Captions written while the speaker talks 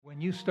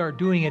When you start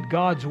doing it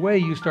God's way,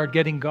 you start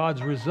getting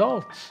God's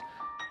results.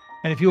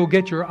 And if you'll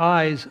get your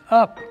eyes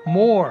up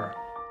more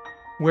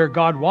where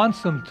God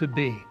wants them to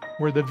be,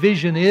 where the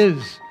vision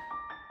is,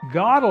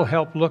 God will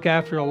help look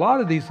after a lot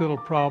of these little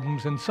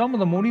problems, and some of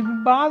them won't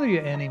even bother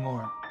you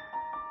anymore.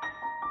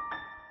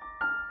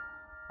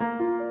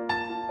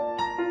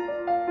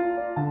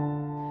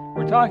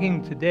 We're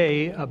talking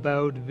today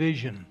about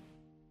vision.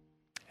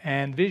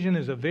 And vision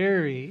is a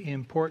very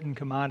important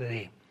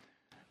commodity.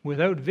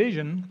 Without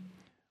vision,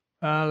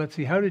 let's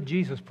see, how did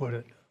Jesus put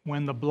it?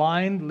 When the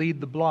blind lead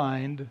the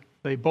blind,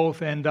 they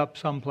both end up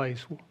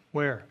someplace.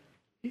 Where?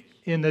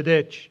 In the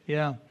ditch,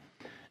 yeah.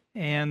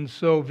 And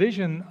so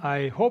vision,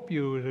 I hope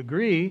you would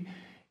agree,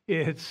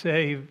 it's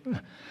a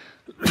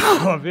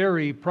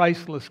very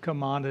priceless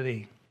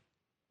commodity.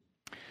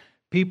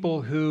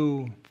 People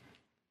who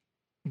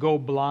go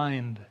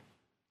blind,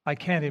 I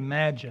can't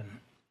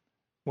imagine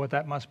what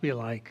that must be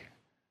like.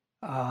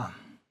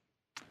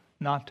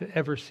 Not to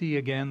ever see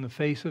again the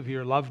face of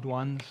your loved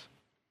ones,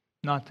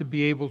 not to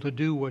be able to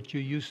do what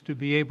you used to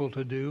be able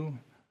to do,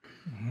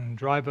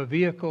 drive a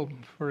vehicle,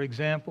 for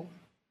example.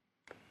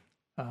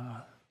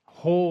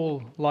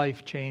 Whole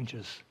life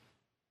changes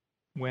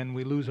when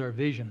we lose our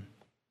vision.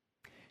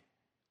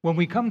 When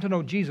we come to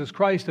know Jesus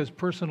Christ as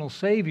personal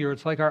Savior,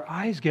 it's like our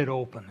eyes get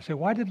open. Say,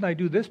 why didn't I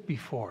do this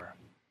before?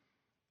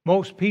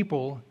 Most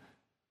people,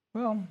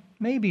 well,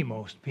 maybe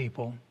most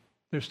people,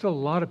 there's still a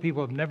lot of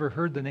people who have never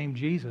heard the name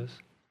Jesus,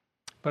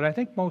 but I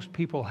think most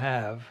people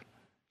have.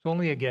 It's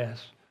only a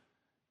guess.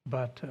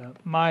 But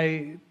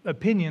my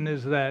opinion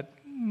is that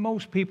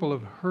most people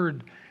have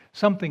heard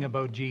something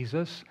about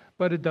Jesus,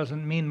 but it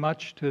doesn't mean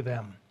much to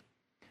them.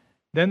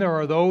 Then there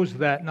are those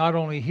that not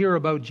only hear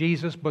about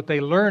Jesus, but they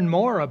learn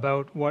more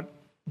about what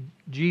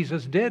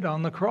Jesus did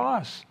on the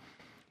cross.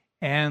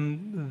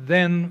 And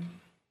then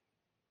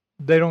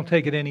they don't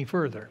take it any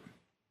further.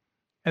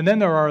 And then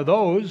there are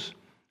those,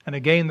 and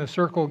again the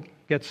circle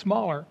gets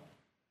smaller,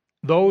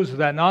 those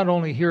that not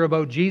only hear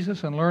about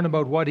Jesus and learn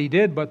about what He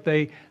did, but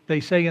they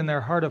say in their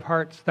heart of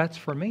hearts, that's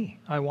for me,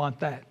 I want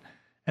that.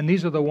 And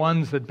these are the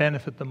ones that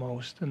benefit the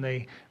most. And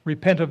they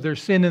repent of their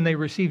sin and they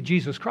receive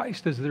Jesus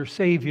Christ as their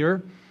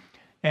Savior,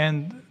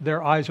 and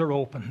their eyes are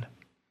opened.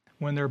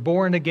 When they're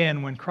born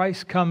again, when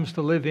Christ comes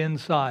to live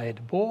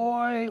inside,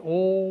 boy,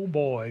 oh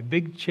boy,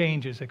 big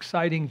changes,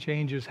 exciting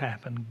changes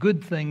happen.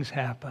 Good things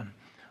happen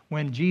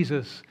when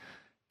Jesus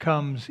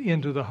comes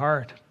into the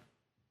heart.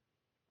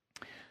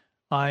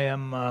 I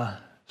am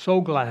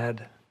so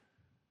glad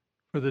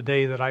for the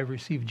day that I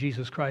received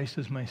Jesus Christ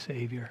as my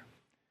Savior.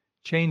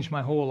 Changed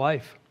my whole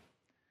life.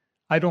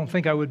 I don't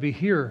think I would be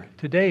here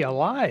today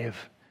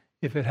alive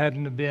if it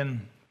hadn't have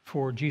been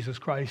for Jesus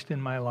Christ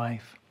in my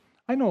life.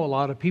 I know a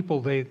lot of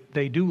people,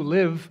 they do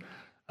live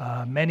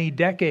many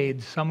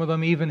decades. Some of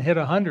them even hit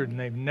 100 and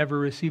they've never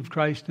received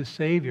Christ as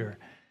Savior.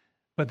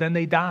 But then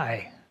they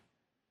die.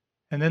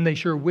 And then they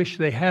sure wish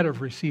they had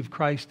have received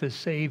Christ as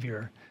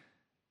Savior,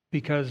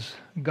 because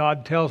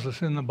God tells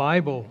us in the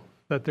Bible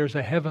that there's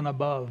a heaven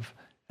above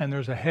and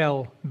there's a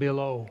hell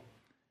below.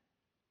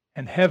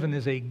 And heaven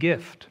is a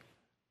gift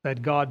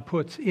that God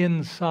puts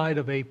inside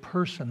of a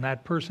person.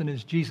 That person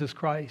is Jesus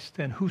Christ,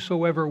 and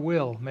whosoever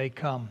will may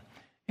come.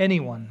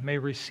 Anyone may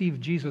receive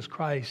Jesus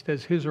Christ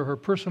as his or her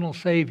personal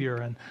Savior,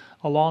 and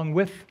along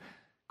with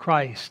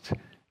Christ,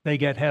 they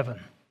get heaven,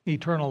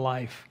 eternal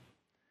life.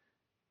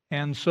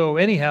 And so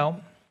anyhow,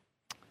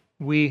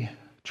 we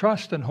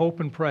trust and hope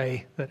and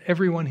pray that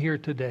everyone here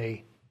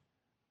today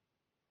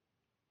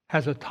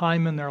has a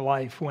time in their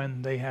life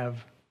when they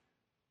have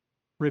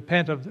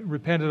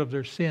repented of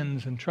their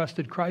sins and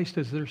trusted Christ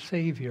as their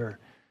Savior.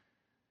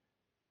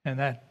 And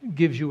that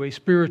gives you a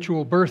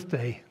spiritual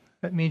birthday.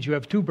 That means you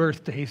have two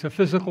birthdays, a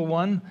physical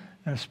one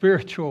and a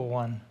spiritual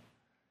one.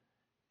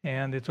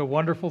 And it's a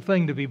wonderful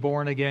thing to be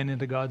born again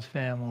into God's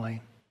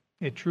family.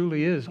 It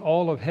truly is.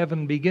 All of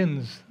heaven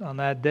begins on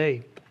that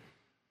day.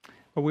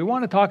 But we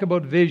want to talk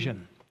about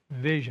vision.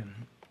 Vision.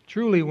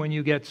 Truly, when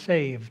you get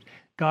saved,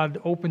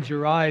 God opens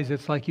your eyes.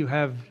 It's like you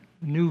have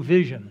new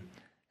vision.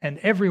 And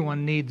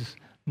everyone needs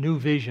new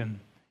vision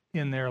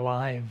in their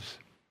lives.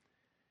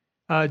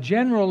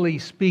 Generally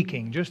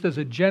speaking, just as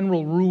a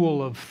general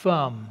rule of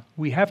thumb,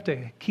 we have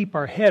to keep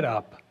our head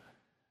up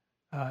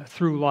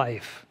through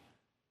life.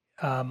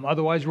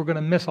 Otherwise, we're going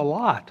to miss a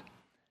lot.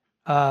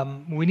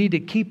 We need to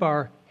keep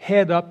our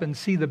head up and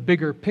see the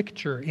bigger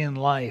picture in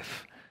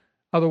life.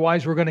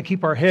 Otherwise, we're going to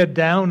keep our head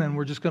down and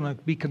we're just going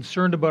to be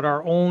concerned about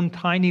our own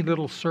tiny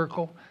little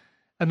circle.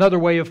 Another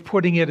way of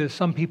putting it is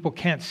some people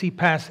can't see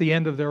past the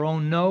end of their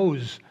own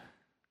nose.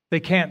 They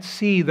can't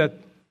see that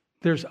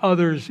there's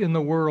others in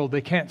the world.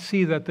 They can't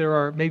see that there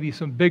are maybe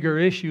some bigger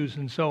issues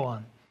and so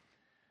on.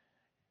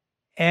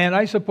 And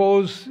I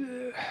suppose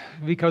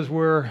because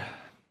we're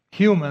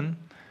human,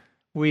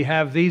 we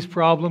have these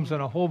problems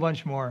and a whole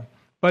bunch more.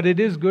 But it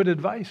is good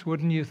advice,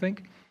 wouldn't you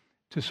think?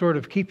 To sort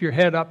of keep your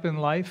head up in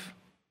life,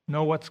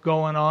 know what's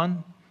going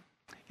on.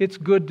 It's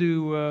good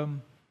to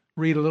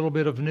read a little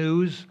bit of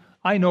news.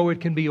 I know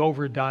it can be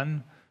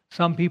overdone.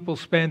 Some people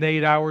spend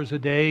 8 hours a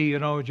day,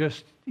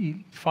 just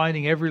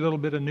finding every little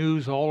bit of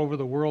news all over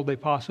the world they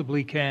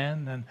possibly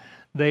can, and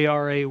they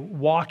are a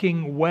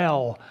walking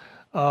well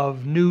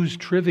of news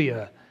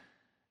trivia.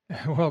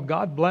 Well,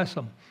 God bless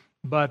them.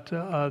 But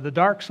the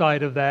dark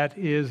side of that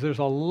is there's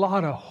a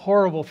lot of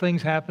horrible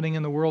things happening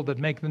in the world that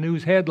make the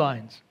news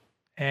headlines.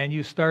 And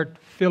you start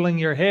filling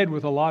your head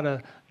with a lot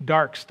of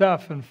dark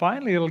stuff, and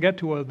finally it'll get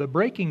to the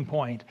breaking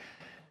point,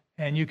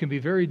 and you can be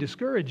very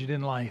discouraged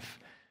in life.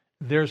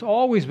 There's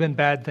always been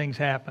bad things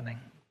happening.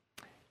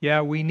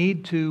 Yeah, we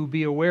need to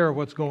be aware of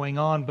what's going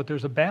on, but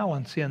there's a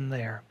balance in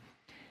there.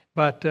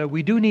 But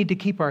we do need to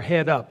keep our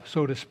head up,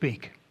 so to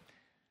speak.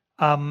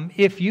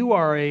 If you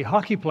are a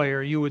hockey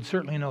player, you would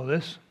certainly know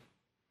this.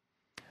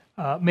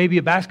 Maybe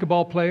a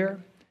basketball player.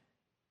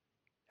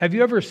 Have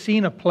you ever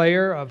seen a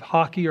player of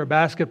hockey or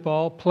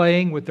basketball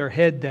playing with their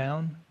head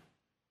down?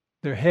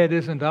 Their head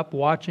isn't up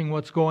watching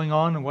what's going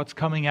on and what's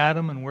coming at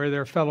them and where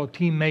their fellow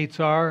teammates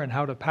are and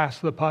how to pass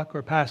the puck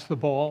or pass the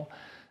ball.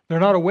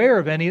 They're not aware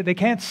of any. They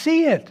can't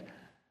see it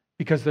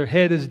because their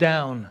head is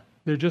down.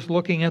 They're just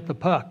looking at the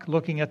puck,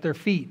 looking at their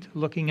feet,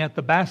 looking at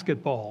the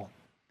basketball.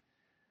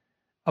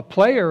 A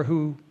player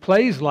who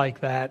plays like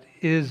that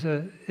is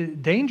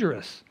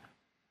dangerous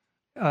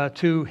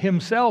to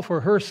himself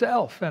or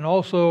herself, and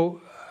also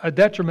a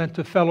detriment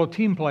to fellow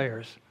team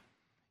players.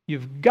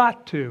 You've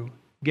got to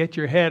get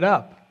your head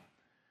up.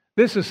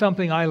 This is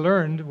something I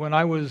learned when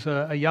I was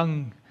a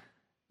young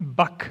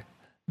buck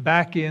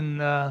back in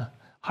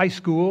high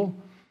school.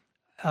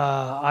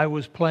 I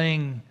was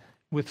playing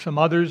with some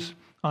others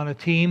on a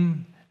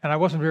team, and I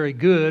wasn't very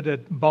good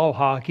at ball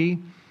hockey,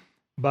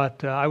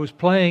 but I was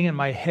playing and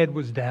my head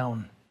was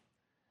down.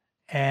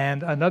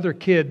 And another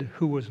kid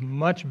who was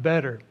much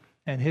better,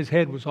 and his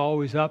head was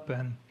always up,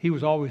 and he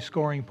was always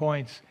scoring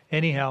points.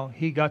 Anyhow,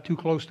 he got too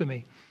close to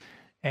me.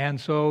 And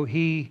so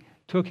he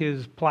took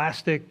his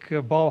plastic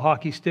ball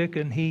hockey stick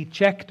and he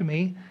checked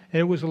me. And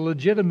it was a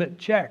legitimate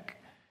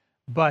check,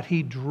 but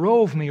he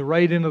drove me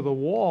right into the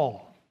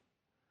wall.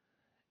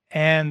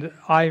 And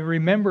I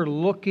remember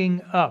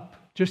looking up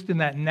just in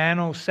that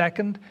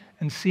nanosecond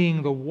and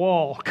seeing the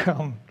wall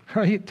come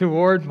right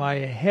toward my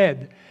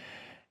head.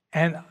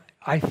 And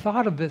I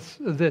thought of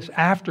this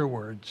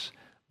afterwards.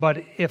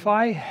 But if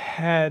I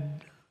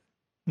had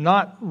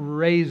not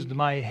raised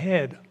my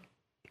head,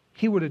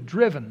 he would have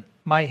driven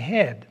my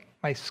head,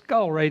 my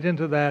skull, right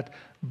into that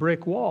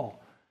brick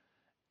wall.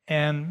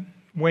 And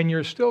when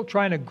you're still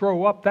trying to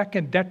grow up, that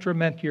can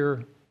detriment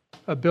your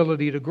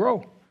ability to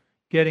grow,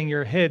 getting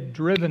your head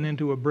driven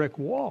into a brick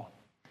wall.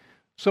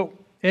 So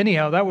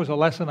anyhow, that was a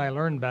lesson I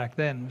learned back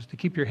then, was to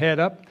keep your head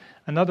up.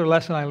 Another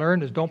lesson I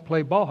learned is don't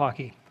play ball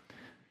hockey.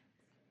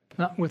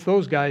 Not with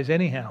those guys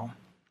anyhow.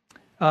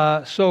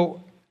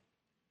 So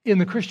in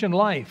the Christian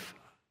life,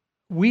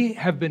 we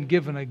have been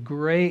given a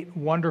great,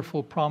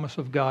 wonderful promise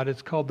of God.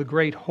 It's called the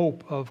great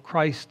hope of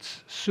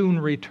Christ's soon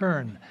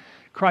return.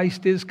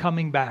 Christ is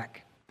coming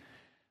back.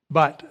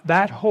 But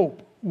that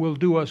hope will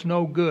do us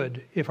no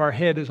good if our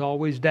head is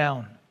always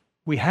down.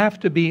 We have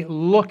to be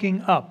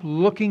looking up,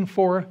 looking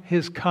for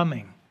His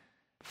coming,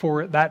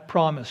 for that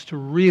promise to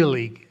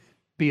really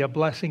be a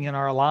blessing in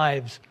our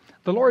lives.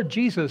 The Lord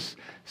Jesus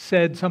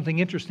said something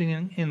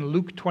interesting in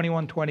Luke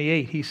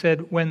 21:28. He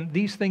said, when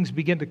these things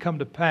begin to come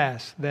to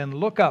pass, then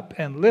look up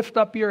and lift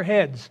up your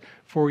heads,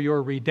 for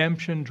your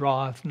redemption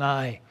draweth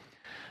nigh.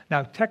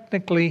 Now,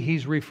 technically,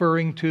 he's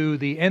referring to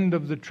the end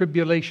of the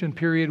tribulation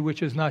period, which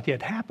has not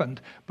yet happened,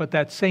 but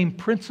that same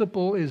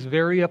principle is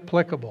very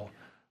applicable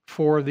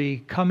for the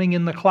coming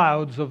in the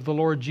clouds of the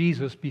Lord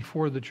Jesus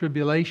before the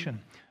tribulation.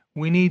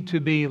 We need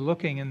to be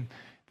looking and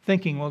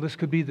thinking, well, this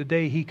could be the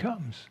day He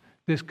comes.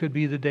 This could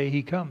be the day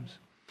He comes.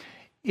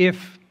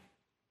 If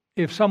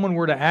someone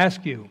were to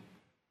ask you,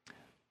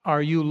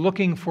 are you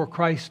looking for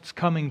Christ's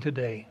coming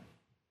today?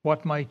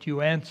 What might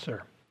you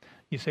answer?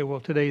 You say, well,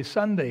 today's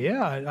Sunday.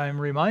 Yeah, I'm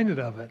reminded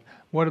of it.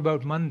 What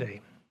about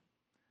Monday?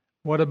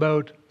 What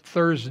about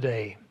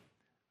Thursday?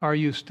 Are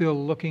you still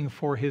looking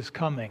for His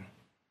coming?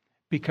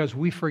 Because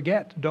we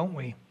forget, don't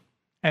we?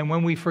 And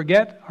when we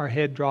forget, our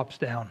head drops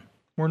down.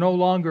 We're no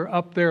longer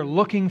up there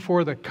looking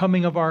for the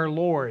coming of our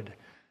Lord,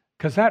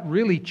 because that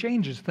really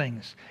changes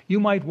things. You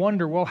might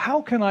wonder, well,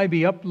 how can I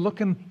be up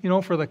looking,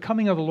 for the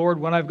coming of the Lord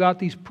when I've got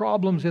these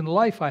problems in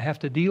life I have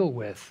to deal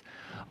with?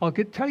 I'll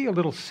tell you a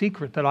little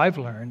secret that I've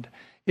learned,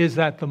 is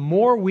that the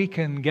more we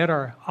can get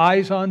our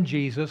eyes on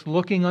Jesus,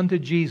 looking unto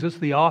Jesus,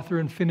 the author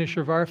and finisher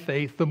of our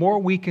faith, the more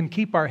we can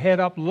keep our head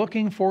up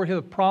looking for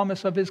the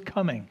promise of His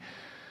coming,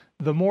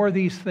 the more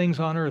these things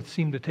on earth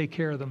seem to take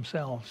care of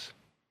themselves.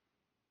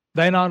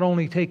 They not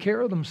only take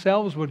care of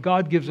themselves, but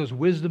God gives us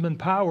wisdom and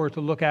power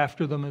to look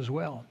after them as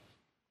well.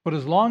 But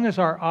as long as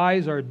our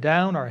eyes are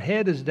down, our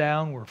head is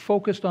down, we're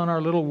focused on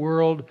our little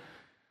world,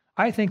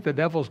 I think the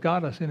devil's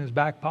got us in his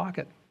back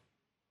pocket,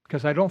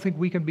 because I don't think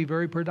we can be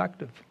very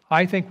productive.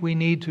 I think we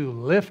need to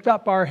lift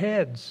up our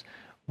heads.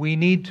 We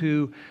need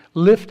to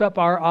lift up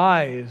our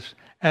eyes,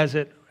 as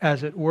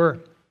it were.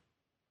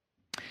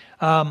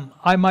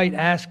 I might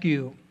ask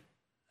you,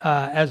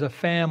 as a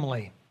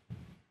family,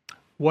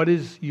 what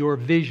is your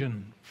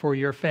vision for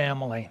your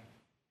family?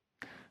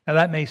 Now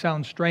that may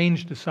sound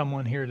strange to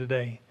someone here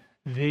today.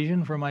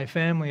 Vision for my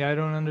family, I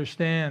don't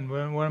understand.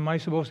 What am I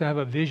supposed to have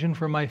a vision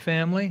for my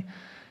family?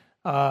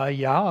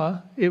 Yeah,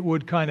 it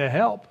would kind of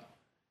help.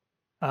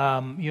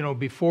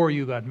 Before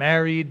you got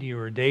married, you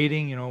were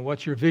dating,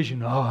 what's your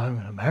vision? Oh, I'm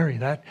going to marry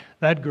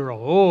that girl.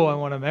 Oh, I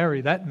want to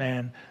marry that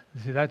man.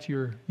 See, that's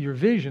your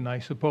vision, I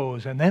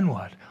suppose. And then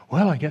what?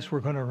 Well, I guess we're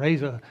going to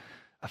raise a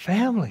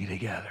family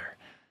together.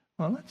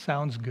 Well, that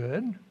sounds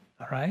good.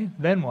 All right.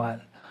 Then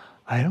what?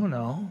 I don't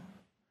know.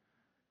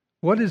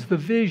 What is the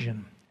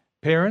vision?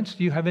 Parents,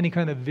 do you have any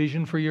kind of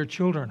vision for your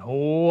children?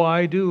 Oh,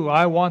 I do.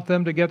 I want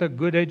them to get a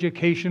good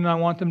education. I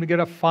want them to get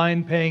a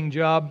fine-paying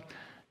job.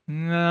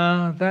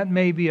 No, that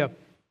may be a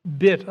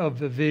bit of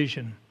the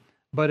vision.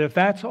 But if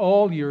that's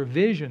all your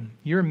vision,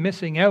 you're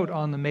missing out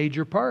on the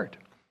major part.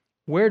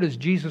 Where does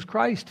Jesus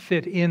Christ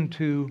fit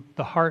into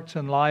the hearts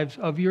and lives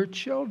of your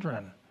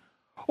children?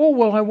 Oh,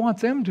 well, I want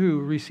them to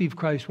receive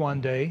Christ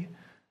one day.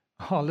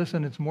 Oh,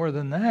 listen, it's more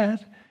than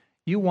that.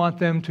 You want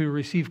them to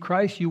receive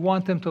Christ. You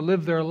want them to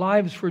live their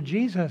lives for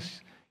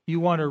Jesus. You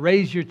want to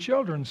raise your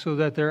children so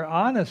that they're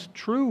honest,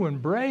 true,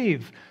 and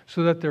brave,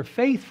 so that they're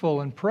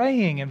faithful and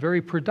praying and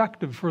very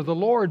productive for the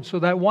Lord, so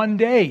that one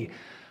day,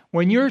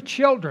 when your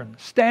children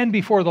stand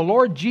before the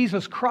Lord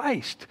Jesus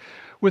Christ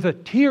with a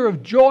tear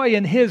of joy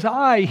in His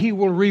eye, He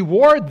will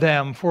reward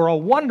them for a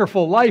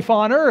wonderful life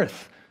on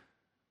earth.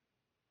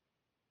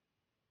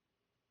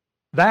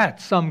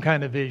 That's some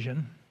kind of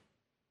vision.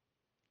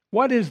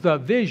 What is the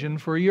vision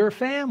for your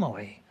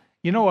family?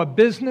 A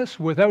business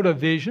without a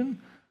vision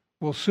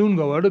will soon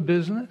go out of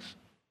business.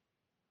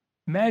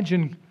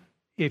 Imagine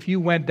if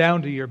you went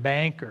down to your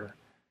banker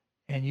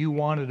and you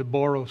wanted to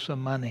borrow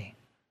some money,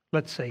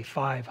 let's say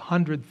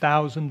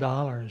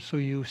 $500,000. So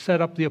you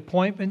set up the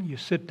appointment, you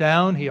sit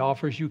down, he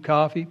offers you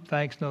coffee.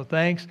 Thanks, no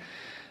thanks.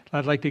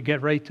 I'd like to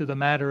get right to the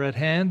matter at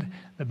hand.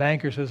 The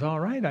banker says,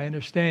 all right, I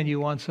understand you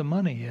want some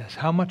money. Yes.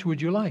 How much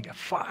would you like?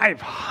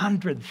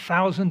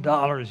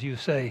 $500,000, you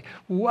say.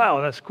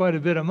 Wow, that's quite a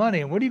bit of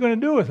money. And what are you going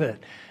to do with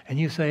it? And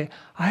you say,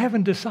 I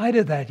haven't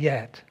decided that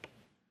yet.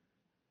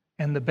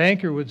 And the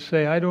banker would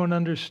say, I don't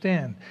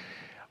understand.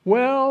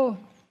 Well,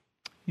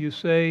 you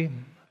say,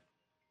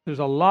 there's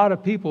a lot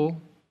of people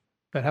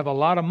that have a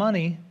lot of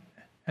money,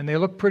 and they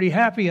look pretty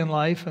happy in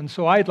life, and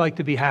so I'd like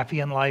to be happy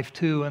in life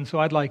too, and so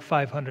I'd like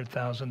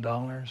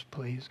 $500,000,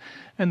 please.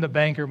 And the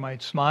banker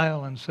might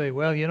smile and say,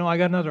 well, I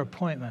got another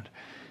appointment,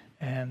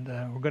 and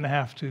we're going to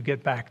have to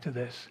get back to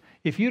this.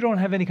 If you don't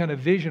have any kind of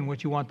vision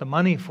what you want the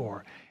money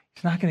for,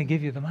 it's not going to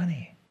give you the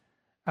money.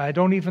 I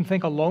don't even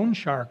think a loan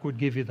shark would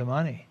give you the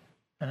money.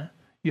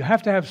 You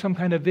have to have some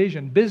kind of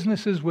vision.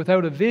 Businesses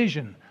without a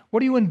vision,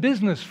 what are you in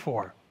business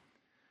for?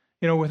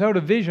 Without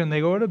a vision, they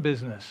go out of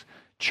business.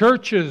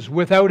 Churches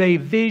without a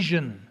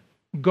vision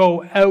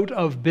go out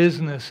of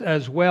business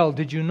as well.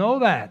 Did you know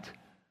that?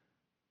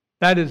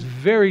 That is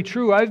very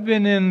true. I've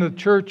been in the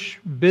church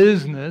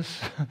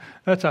business,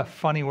 that's a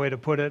funny way to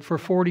put it, for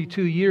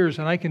 42 years,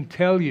 and I can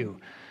tell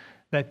you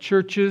that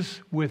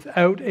churches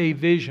without a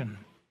vision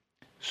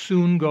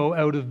soon go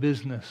out of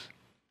business.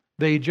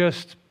 They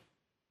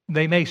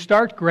may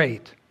start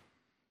great,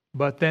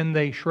 but then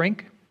they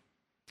shrink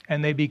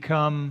and they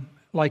become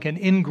like an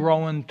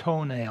ingrown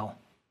toenail.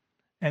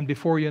 And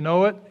before you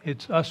know it,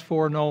 it's us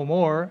four no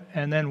more,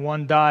 and then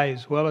one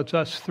dies. Well, it's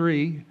us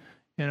three,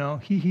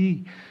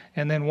 hee.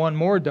 And then one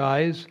more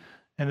dies,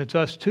 and it's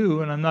us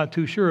two, and I'm not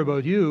too sure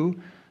about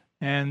you,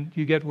 and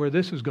you get where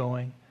this is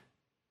going.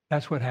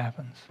 That's what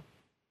happens.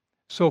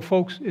 So,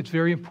 folks, it's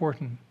very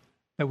important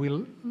that we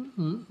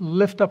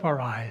lift up our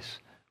eyes.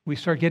 We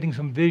start getting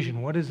some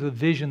vision. What is the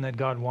vision that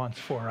God wants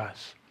for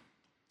us?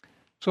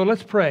 So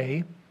let's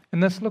pray. And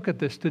let's look at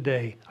this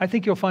today. I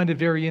think you'll find it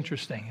very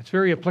interesting. It's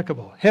very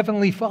applicable.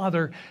 Heavenly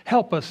Father,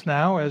 help us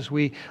now as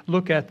we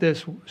look at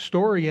this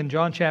story in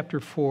John chapter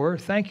 4.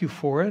 Thank you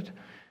for it.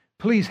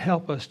 Please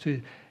help us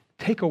to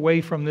take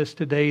away from this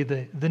today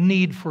the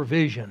need for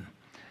vision.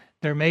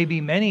 There may be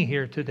many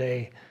here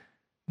today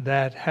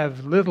that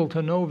have little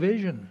to no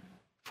vision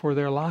for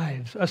their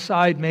lives,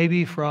 aside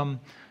maybe from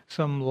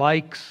some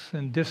likes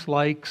and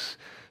dislikes,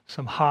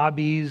 some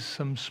hobbies,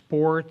 some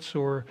sports,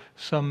 or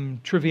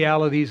some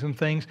trivialities and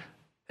things.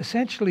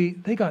 Essentially,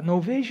 they got no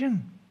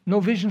vision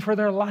for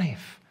their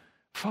life.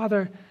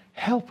 Father,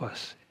 help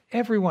us,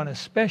 everyone,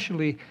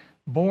 especially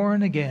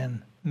born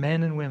again,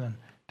 men and women,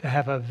 to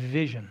have a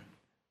vision,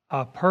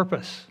 a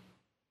purpose,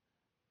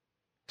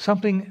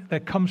 something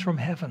that comes from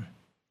heaven,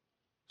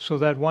 so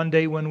that one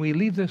day when we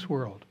leave this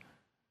world,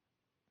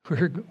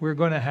 we're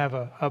going to have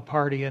a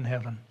party in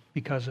heaven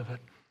because of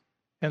it.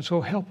 And so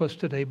help us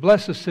today.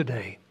 Bless us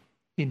today.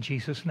 In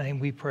Jesus' name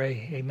we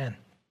pray. Amen.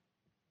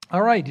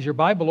 All right, is your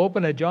Bible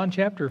open at John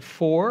chapter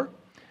 4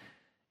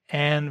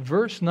 and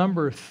verse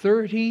number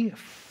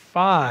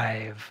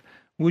 35.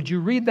 Would you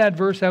read that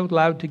verse out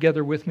loud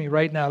together with me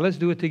right now? Let's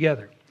do it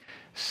together.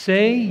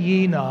 Say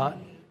ye not...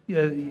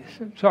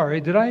 sorry,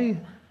 did I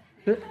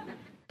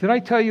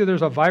tell you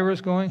there's a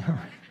virus going?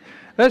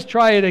 Let's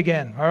try it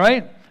again, all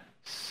right?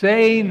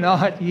 Say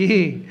not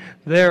ye,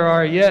 there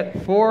are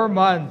yet 4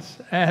 months,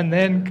 and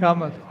then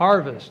cometh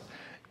harvest.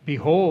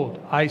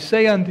 Behold, I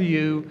say unto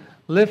you,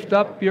 lift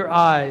up your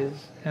eyes,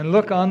 and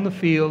look on the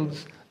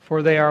fields,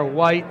 for they are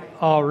white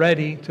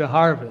already to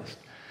harvest.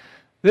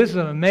 This is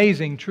an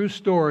amazing true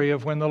story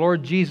of when the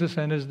Lord Jesus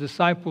and his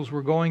disciples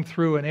were going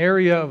through an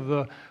area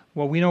of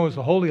what we know as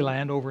the Holy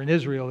Land over in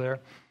Israel there,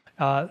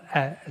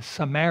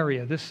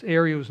 Samaria. This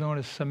area was known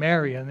as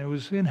Samaria, and it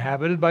was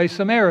inhabited by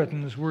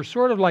Samaritans, who were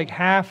sort of like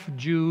half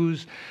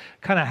Jews,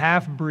 kind of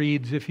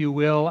half-breeds, if you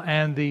will,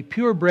 and the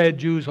purebred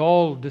Jews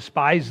all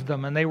despised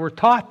them, and they were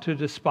taught to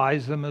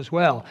despise them as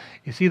well.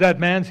 You see that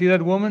man, see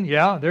that woman?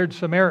 Yeah, they're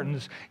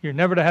Samaritans. You're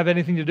never to have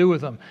anything to do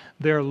with them.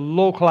 They're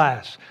low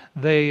class.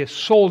 They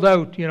sold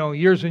out,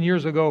 years and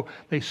years ago,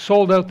 they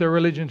sold out their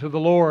religion to the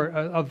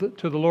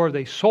Lord.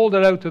 They sold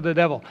it out to the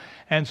devil.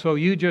 And so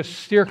you just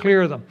steer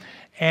clear of them.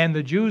 And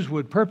the Jews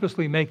would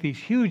purposely make these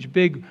huge,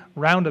 big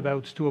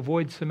roundabouts to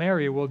avoid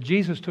Samaria. Well,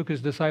 Jesus took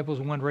his disciples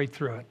and went right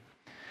through it.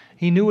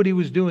 He knew what he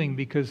was doing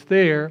because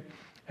there,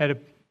 at a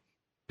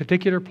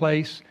particular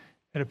place,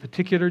 at a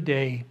particular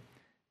day,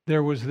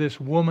 there was this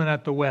woman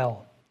at the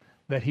well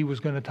that he was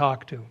going to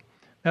talk to.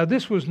 Now,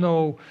 this was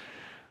no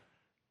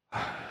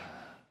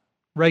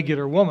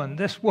regular woman.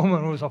 This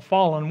woman was a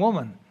fallen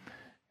woman.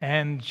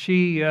 And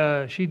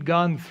she'd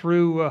gone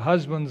through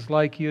husbands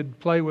like you'd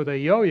play with a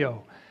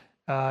yo-yo.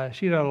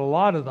 She'd had a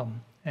lot of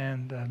them,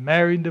 and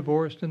married,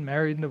 divorced, and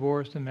married, and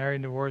divorced, and married,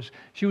 and divorced.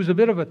 She was a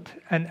bit of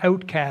an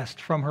outcast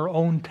from her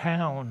own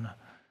town.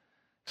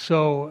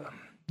 So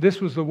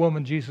this was the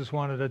woman Jesus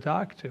wanted to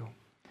talk to.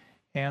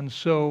 And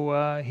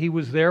so he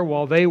was there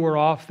while they were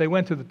off. They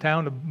went to the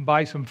town to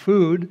buy some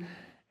food,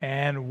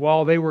 and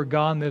while they were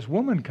gone, this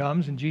woman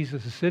comes, and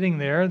Jesus is sitting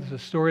there. It's the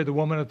story of the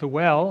woman at the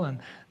well, and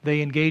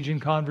they engage in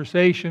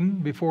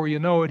conversation. Before you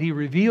know it, he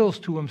reveals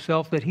to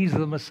himself that he's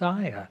the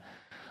Messiah.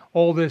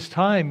 All this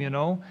time,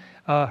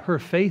 her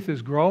faith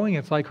is growing.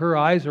 It's like her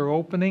eyes are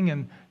opening,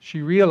 and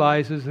she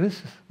realizes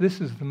this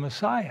is the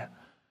Messiah.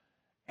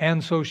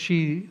 And so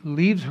she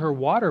leaves her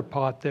water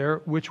pot there,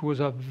 which was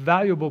a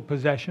valuable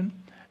possession,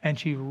 and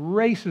she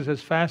races as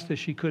fast as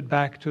she could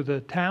back to the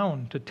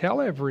town to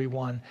tell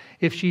everyone.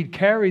 If she'd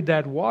carried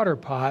that water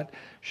pot,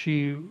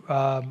 she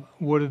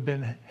would have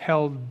been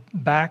held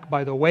back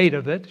by the weight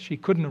of it. She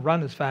couldn't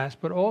run as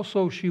fast, but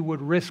also she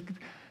would risk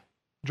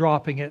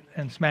dropping it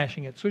and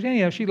smashing it. So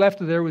anyhow, she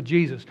left it there with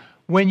Jesus.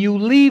 When you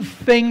leave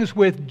things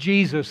with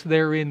Jesus,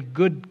 they're in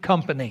good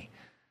company.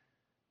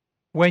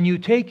 When you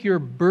take your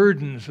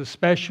burdens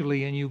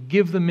especially and you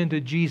give them into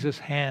Jesus'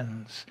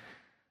 hands,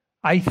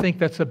 I think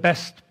that's the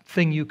best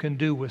thing you can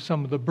do with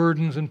some of the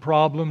burdens and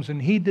problems. And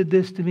he did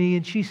this to me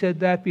and she said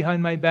that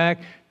behind my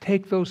back.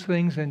 Take those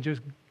things and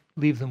just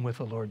leave them with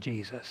the Lord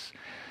Jesus.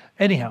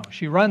 Anyhow,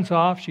 she runs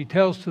off. She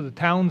tells to the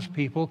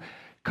townspeople,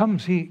 Come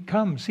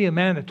see a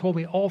man that told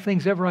me all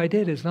things ever I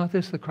did. Is not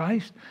this the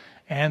Christ?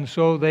 And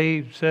so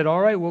they said, all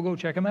right, we'll go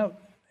check him out.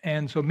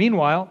 And so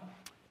meanwhile,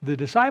 the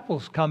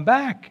disciples come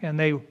back and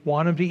they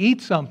want him to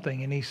eat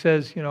something. And he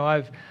says,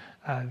 I've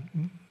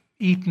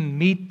eaten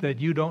meat that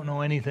you don't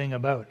know anything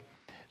about.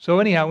 So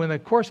anyhow, in the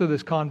course of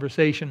this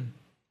conversation,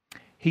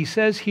 he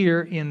says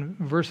here in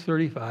verse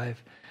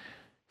 35,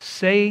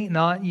 Say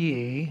not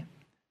ye,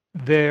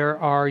 there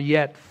are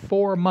yet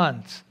 4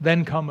 months,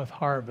 then cometh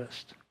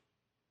harvest.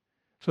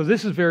 So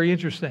this is very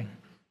interesting.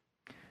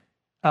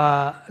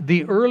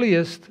 The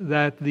earliest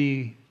that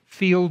the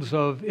fields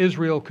of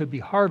Israel could be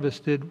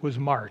harvested was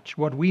March,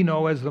 what we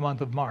know as the month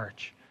of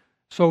March.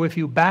 So if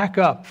you back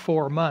up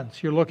 4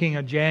 months, you're looking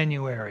at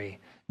January.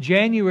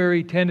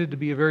 January tended to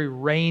be a very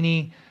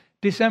rainy,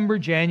 December,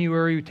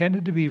 January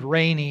tended to be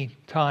rainy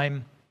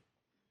time.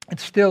 It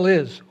still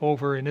is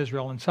over in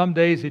Israel. And some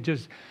days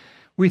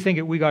we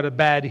think we got it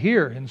bad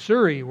here in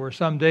Surrey, where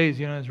some days,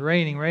 it's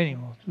raining.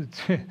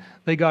 Well,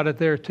 they got it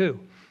there too.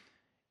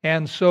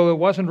 And so it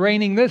wasn't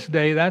raining this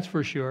day, that's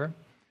for sure.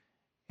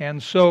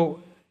 And so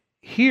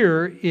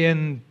here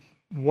in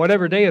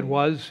whatever day it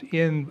was,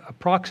 in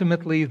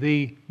approximately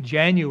the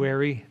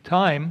January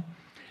time,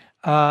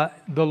 the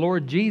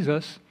Lord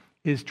Jesus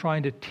is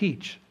trying to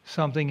teach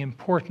something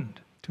important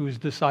to his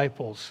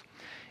disciples.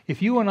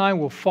 If you and I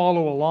will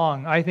follow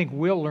along, I think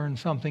we'll learn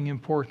something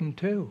important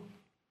too.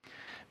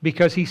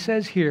 Because he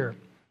says here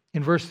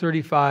in verse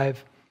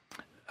 35,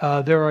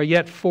 there are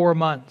yet 4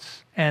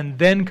 months, and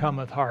then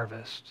cometh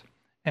harvest.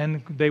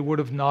 And they would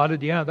have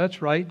nodded, yeah,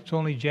 that's right, it's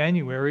only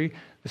January.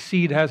 The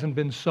seed hasn't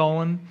been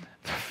sown.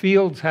 The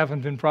fields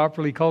haven't been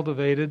properly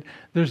cultivated.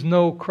 There's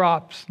no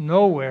crops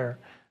nowhere.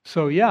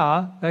 So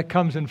yeah, that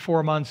comes in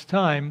 4 months'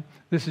 time.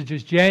 This is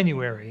just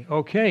January.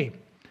 Okay.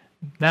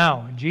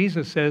 Now,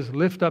 Jesus says,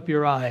 lift up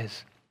your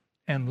eyes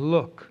and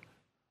look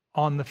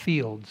on the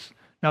fields.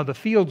 Now, the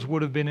fields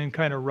would have been in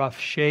kind of rough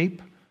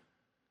shape.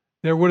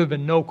 There would have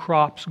been no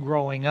crops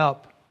growing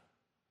up.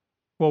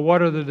 Well,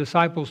 what are the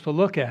disciples to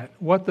look at?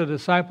 What the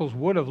disciples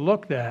would have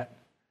looked at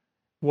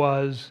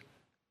was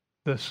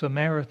the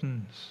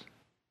Samaritans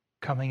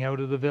coming out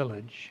of the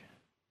village.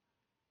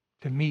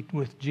 to meet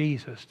with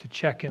Jesus, to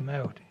check him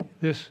out.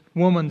 This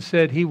woman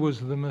said he was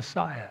the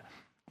Messiah.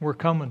 We're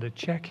coming to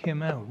check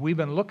him out. We've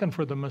been looking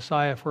for the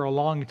Messiah for a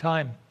long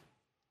time.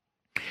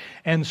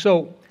 And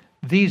so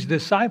these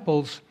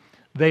disciples,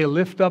 they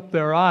lift up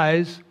their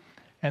eyes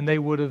and they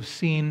would have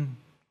seen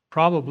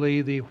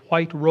probably the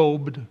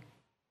white-robed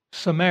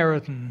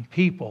Samaritan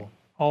people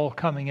all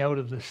coming out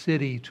of the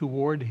city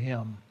toward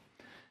him.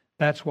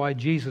 That's why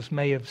Jesus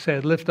may have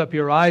said, lift up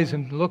your eyes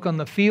and look on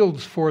the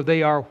fields, for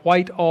they are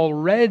white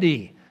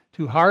already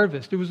to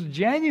harvest. It was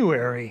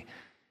January.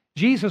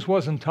 Jesus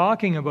wasn't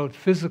talking about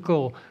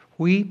physical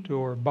wheat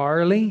or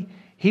barley.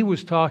 He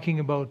was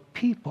talking about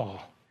people,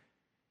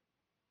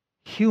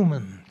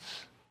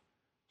 humans,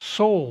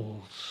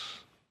 souls.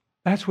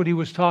 That's what he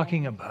was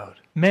talking about.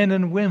 Men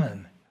and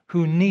women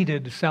who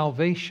needed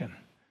salvation.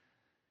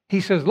 He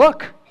says,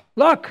 look,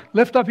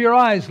 lift up your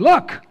eyes,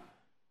 look.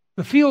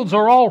 The fields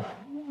are all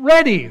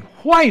ready,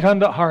 white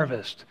unto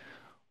harvest.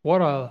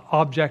 What an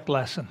object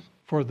lesson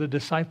for the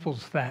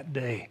disciples that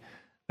day.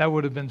 That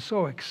would have been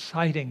so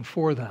exciting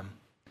for them.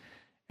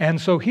 And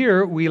so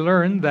here we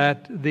learn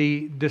that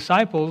the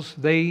disciples,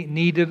 they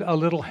needed a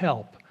little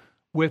help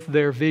with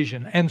their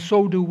vision. And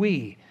so do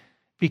we,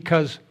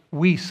 because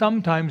we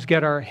sometimes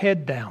get our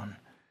head down.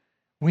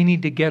 We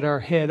need to get our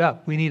head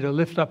up. We need to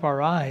lift up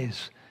our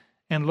eyes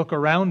and look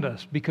around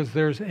us, because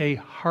there's a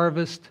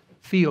harvest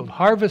field.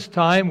 Harvest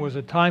time was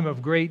a time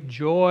of great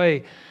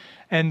joy,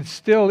 and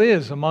still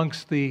is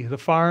amongst the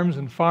farms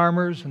and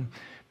farmers and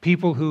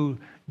people who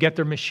get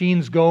their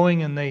machines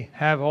going and they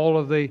have all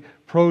of the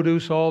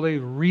produce, they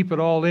reap it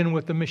all in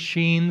with the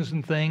machines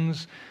and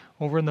things.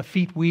 Over in the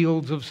feet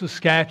wheels of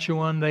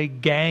Saskatchewan, they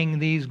gang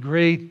these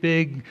great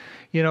big,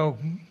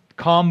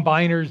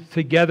 combiners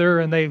together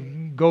and they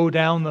go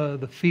down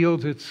the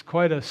fields. It's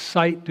quite a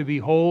sight to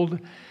behold.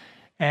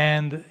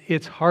 And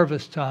it's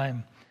harvest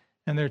time.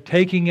 And they're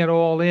taking it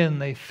all in.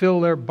 They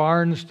fill their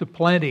barns to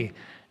plenty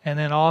and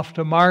then off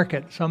to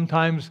market.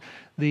 Sometimes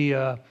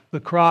the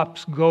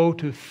crops go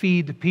to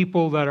feed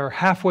people that are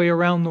halfway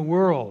around the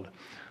world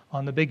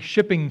on the big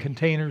shipping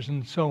containers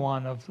and so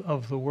on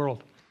of the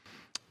world.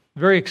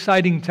 Very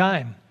exciting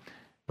time.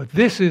 But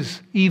this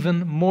is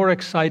even more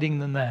exciting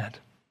than that.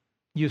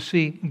 You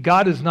see,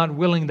 God is not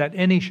willing that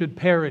any should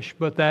perish,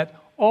 but that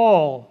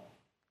all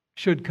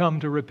should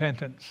come to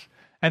repentance.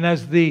 And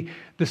as the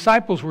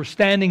disciples were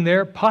standing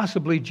there,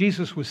 possibly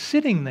Jesus was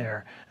sitting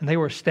there, and they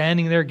were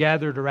standing there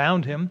gathered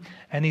around him,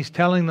 and he's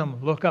telling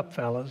them, look up,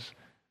 fellas,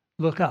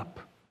 look up,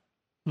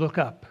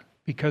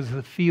 because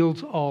the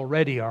fields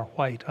already are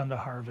white unto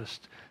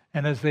harvest.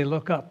 And as they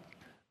look up,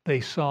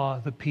 they saw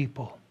the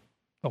people,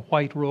 the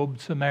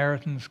white-robed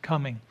Samaritans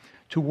coming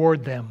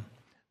toward them.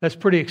 That's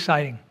pretty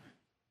exciting.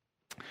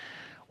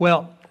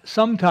 Well,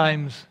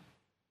 sometimes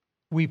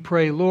we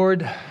pray,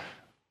 Lord,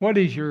 what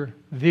is your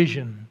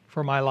vision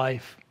for my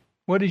life?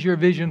 What is your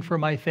vision for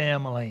my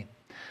family?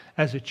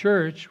 As a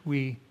church,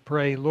 we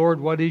pray, Lord,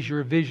 what is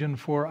your vision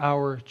for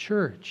our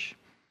church?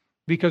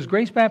 Because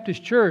Grace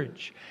Baptist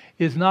Church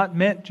is not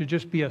meant to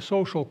just be a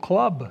social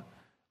club.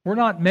 We're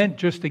not meant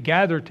just to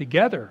gather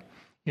together.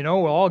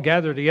 We'll all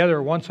gather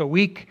together once a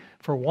week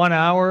for 1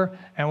 hour,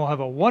 and we'll have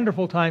a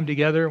wonderful time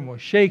together, and we'll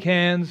shake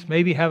hands,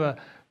 maybe have a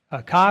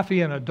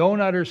coffee and a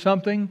donut or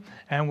something,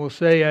 and we'll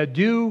say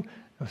adieu.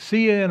 I'll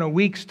see you in a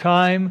week's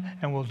time,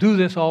 and we'll do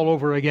this all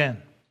over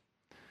again.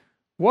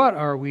 What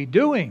are we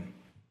doing?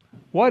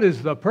 What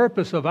is the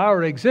purpose of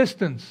our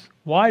existence?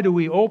 Why do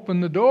we open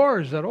the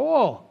doors at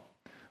all?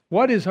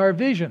 What is our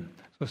vision?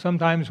 So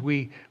sometimes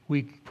we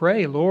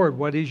pray, Lord,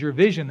 what is your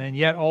vision? And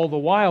yet all the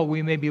while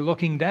we may be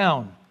looking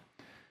down.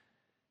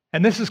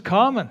 And this is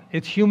common.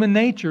 It's human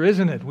nature,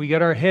 isn't it? We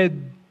get our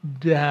head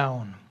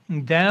down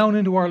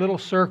into our little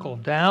circle,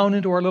 down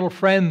into our little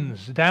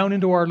friends, down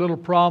into our little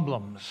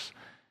problems.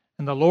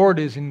 And the Lord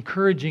is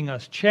encouraging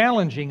us,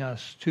 challenging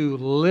us to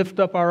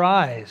lift up our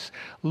eyes.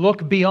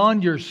 Look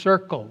beyond your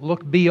circle.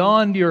 Look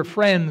beyond your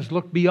friends.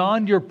 Look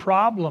beyond your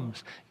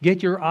problems.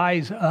 Get your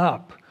eyes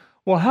up.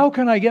 Well, how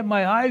can I get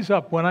my eyes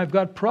up when I've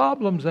got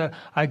problems that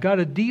I got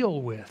to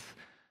deal with?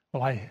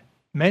 Well, I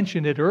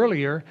mentioned it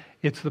earlier.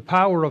 It's the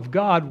power of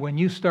God. When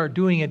you start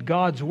doing it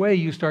God's way,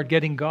 you start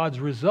getting God's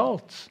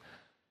results.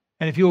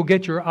 And if you'll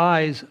get your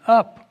eyes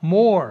up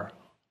more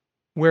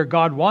where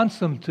God wants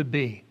them to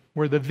be,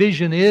 where the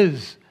vision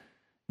is,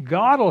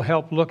 God will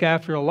help look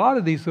after a lot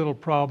of these little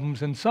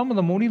problems, and some of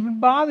them won't even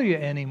bother you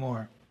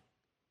anymore.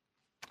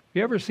 Have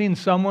you ever seen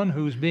someone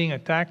who's being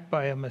attacked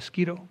by a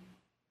mosquito?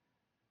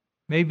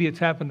 Maybe it's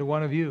happened to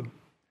one of you.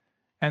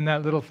 And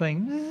that little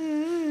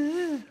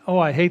thing, oh,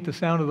 I hate the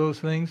sound of those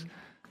things.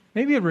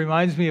 Maybe it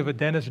reminds me of a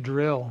dentist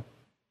drill.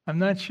 I'm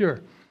not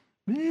sure.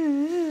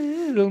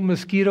 Little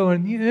mosquito,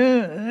 and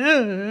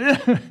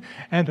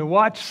to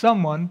watch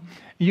someone,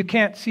 you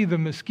can't see the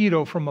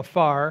mosquito from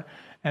afar,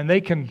 and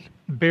they can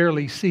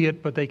barely see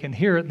it, but they can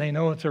hear it, and they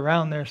know it's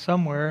around there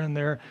somewhere, and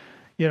they're,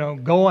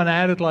 going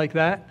at it like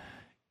that.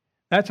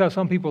 That's how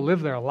some people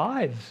live their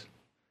lives,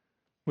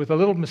 with a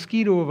little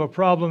mosquito of a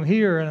problem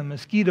here and a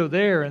mosquito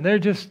there, and they're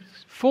just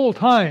full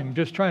time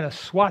just trying to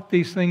swat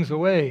these things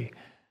away.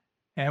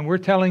 And we're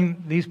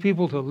telling these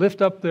people to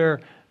lift up their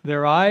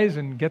eyes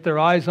and get their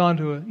eyes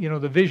onto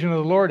the vision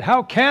of the Lord.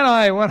 How can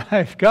I when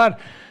I've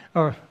got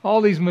all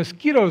these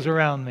mosquitoes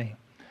around me?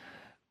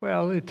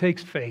 Well, it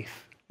takes faith.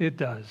 It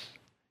does.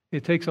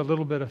 It takes a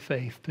little bit of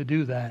faith to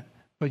do that.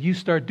 But you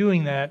start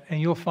doing that, and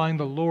you'll find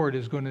the Lord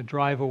is going to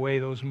drive away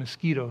those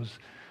mosquitoes,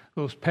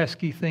 those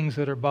pesky things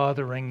that are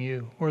bothering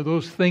you, or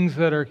those things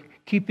that are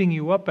keeping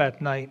you up at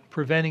night,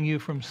 preventing you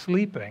from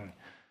sleeping.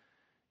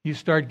 You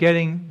start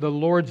getting the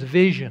Lord's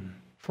vision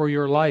for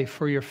your life,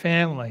 for your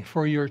family,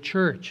 for your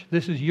church.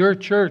 This is your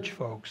church,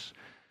 folks.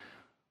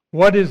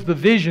 What is the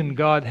vision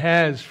God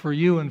has for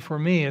you and for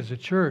me as a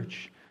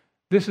church?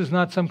 This is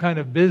not some kind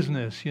of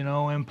business,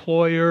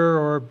 employer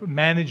or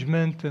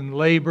management and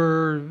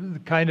labor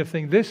kind of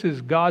thing. This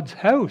is God's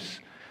house.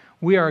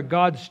 We are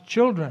God's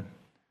children.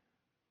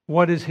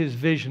 What is His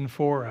vision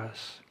for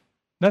us?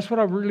 That's what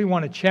I really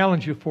want to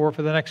challenge you for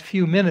the next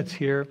few minutes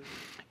here,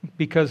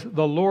 because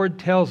the Lord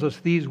tells us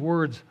these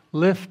words,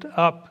 lift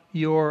up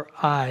your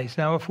eyes.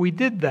 Now, if we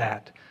did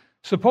that,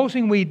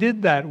 supposing we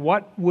did that,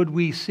 what would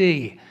we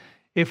see?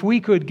 If we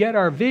could get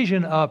our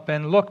vision up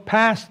and look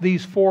past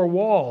these four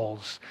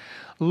walls,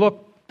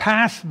 look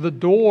past the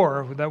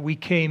door that we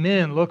came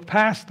in, look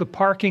past the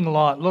parking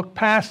lot, look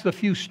past the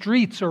few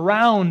streets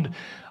around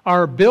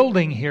our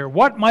building here,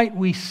 what might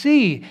we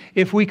see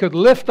if we could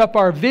lift up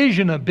our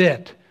vision a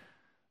bit?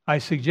 I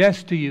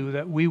suggest to you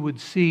that we would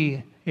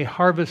see a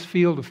harvest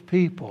field of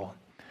people.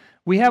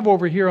 We have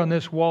over here on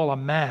this wall a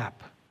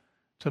map.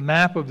 It's a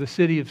map of the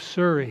city of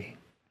Surrey.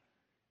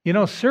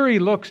 Surrey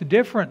looks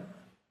different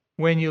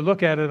when you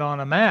look at it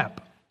on a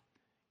map.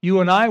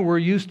 You and I were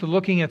used to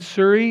looking at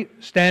Surrey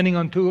standing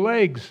on two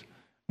legs.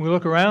 We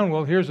look around,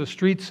 well, here's a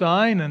street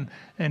sign,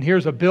 and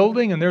here's a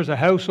building, and there's a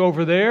house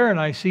over there, and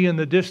I see in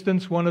the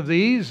distance one of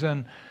these,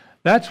 and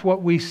that's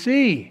what we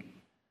see.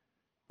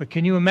 But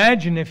can you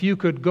imagine if you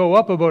could go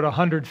up about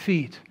 100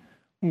 feet?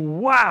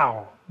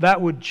 Wow!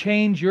 That would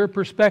change your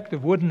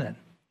perspective, wouldn't it?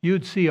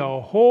 You'd see a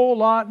whole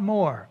lot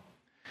more.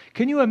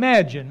 Can you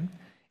imagine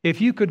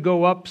if you could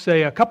go up,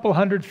 say, a couple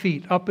 100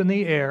 feet up in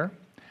the air,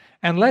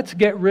 and let's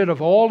get rid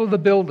of all of the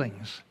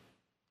buildings.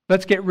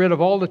 Let's get rid of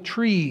all the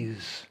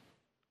trees.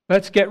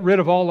 Let's get rid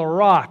of all the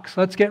rocks.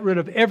 Let's get rid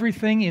of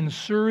everything in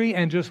Surrey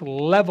and just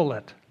level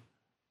it.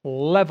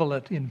 Level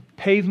it in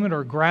pavement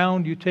or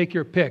ground, you take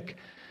your pick.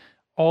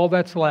 All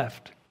that's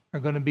left are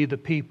going to be the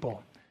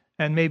people.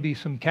 And maybe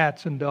some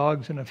cats and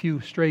dogs and a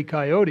few stray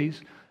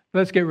coyotes.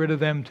 Let's get rid of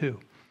them too.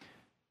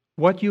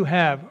 What you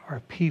have are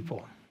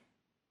people.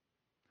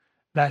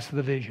 That's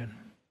the vision.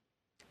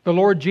 The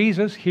Lord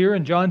Jesus, here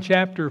in John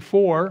chapter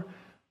 4,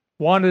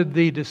 wanted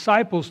the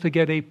disciples to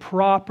get a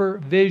proper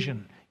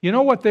vision. You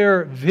know what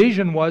their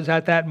vision was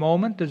at that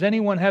moment? Does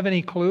anyone have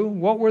any clue?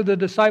 What were the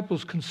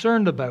disciples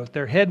concerned about?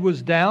 Their head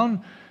was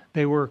down.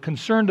 They were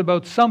concerned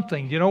about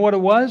something. Do you know what it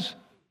was?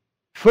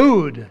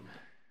 Food.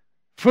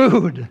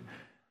 Food.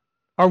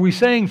 Are we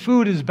saying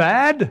food is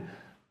bad?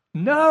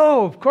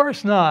 No, of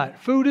course not.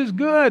 Food is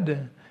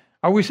good.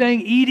 Are we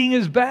saying eating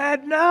is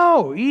bad?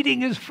 No,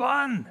 eating is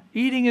fun.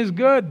 Eating is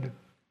good.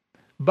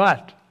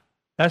 But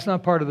that's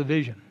not part of the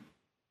vision.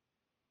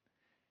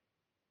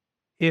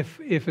 If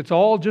it's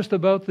all just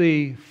about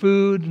the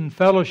food and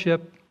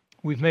fellowship,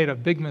 we've made a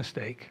big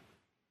mistake.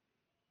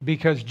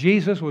 Because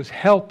Jesus was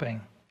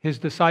helping His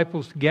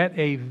disciples get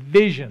a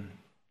vision.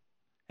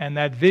 And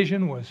that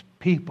vision was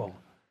people.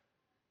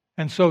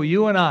 And so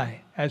you and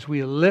I, as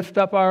we lift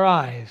up our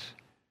eyes,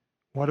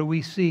 what do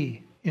we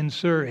see in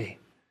Surrey?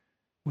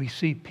 We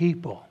see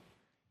people.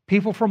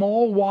 People from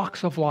all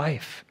walks of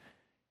life.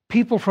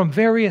 People from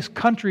various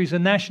countries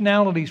and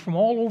nationalities from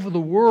all over the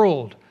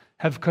world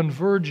have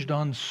converged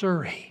on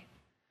Surrey.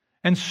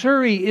 And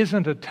Surrey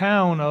isn't a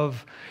town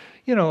of,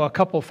 a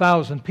couple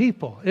thousand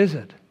people, is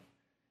it?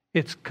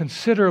 It's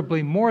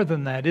considerably more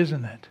than that,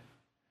 isn't it?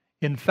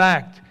 In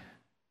fact,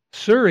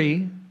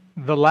 Surrey,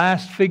 the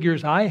last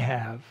figures I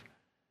have,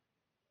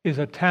 is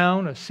a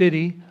town, a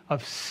city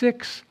of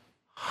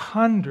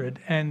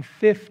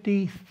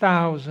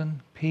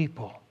 650,000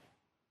 people.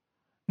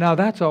 Now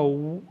that's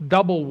a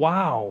double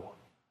wow.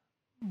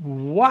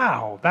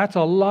 Wow, that's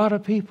a lot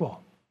of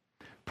people.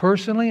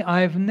 Personally,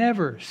 I've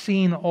never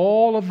seen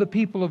all of the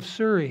people of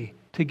Surrey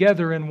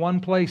together in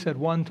one place at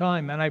one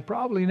time, and I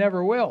probably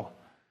never will.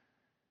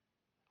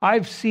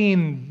 I've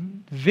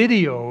seen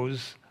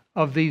videos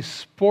of these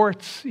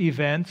sports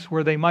events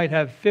where they might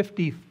have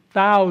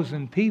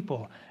 50,000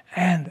 people,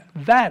 and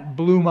that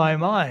blew my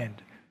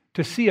mind.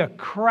 To see a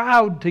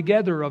crowd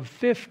together of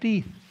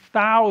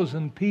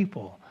 50,000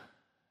 people,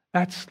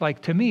 that's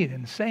to me,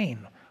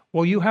 insane.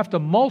 Well, you have to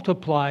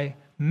multiply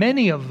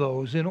many of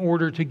those in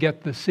order to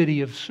get the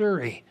city of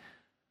Surrey.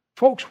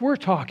 Folks, we're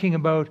talking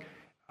about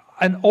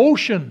an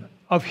ocean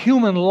of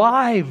human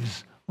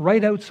lives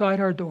right outside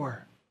our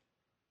door.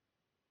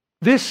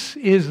 This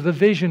is the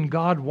vision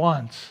God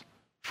wants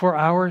for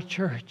our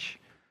church,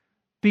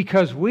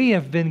 because we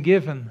have been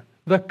given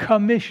the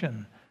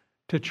commission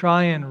to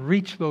try and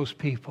reach those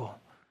people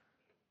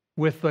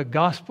with the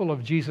gospel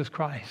of Jesus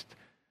Christ.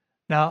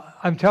 Now,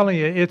 I'm telling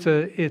you, it's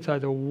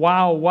a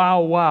wow,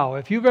 wow, wow.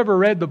 If you've ever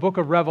read the book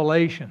of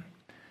Revelation,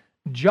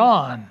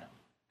 John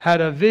had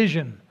a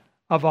vision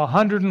of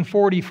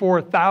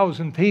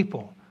 144,000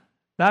 people.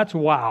 That's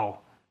wow.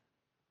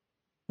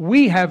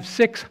 We have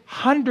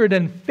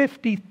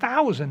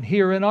 650,000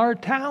 here in our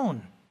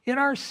town, in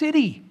our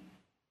city.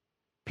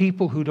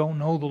 People who don't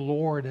know the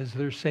Lord as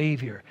their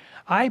Savior.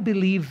 I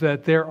believe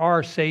that there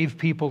are saved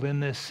people in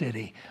this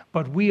city,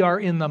 but we are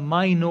in the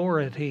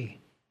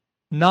minority,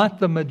 not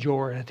the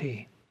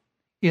majority.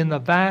 In the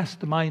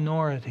vast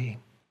minority.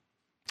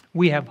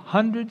 We have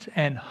hundreds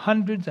and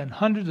hundreds and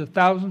hundreds of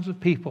thousands of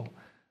people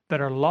that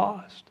are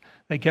lost.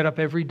 They get up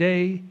every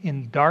day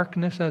in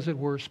darkness, as it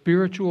were,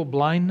 spiritual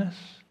blindness.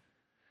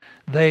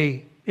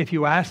 If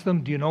you ask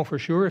them, do you know for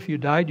sure if you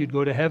died you'd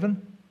go to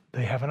heaven?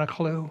 They haven't a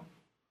clue.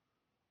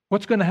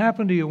 What's going to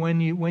happen to you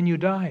when you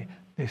die?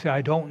 They say,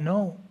 I don't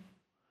know.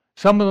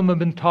 Some of them have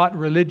been taught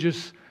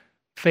religious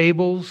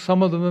fables.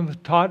 Some of them have been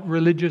taught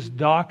religious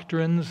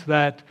doctrines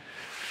that,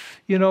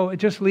 it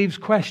just leaves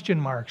question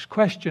marks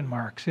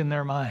in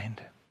their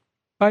mind.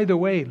 By the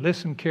way,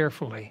 listen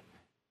carefully.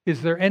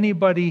 Is there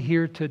anybody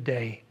here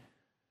today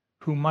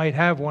who might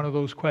have one of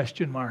those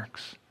question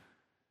marks?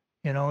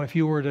 If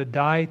you were to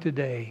die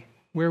today,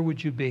 where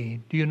would you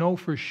be? Do you know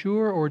for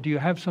sure, or do you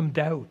have some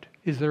doubt?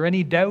 Is there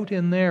any doubt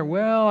in there?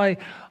 Well,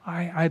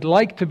 I'd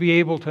like to be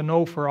able to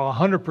know for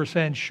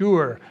 100%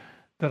 sure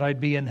that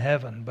I'd be in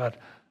heaven, but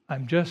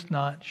I'm just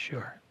not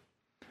sure.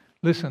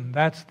 Listen,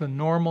 that's the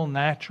normal,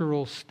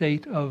 natural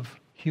state of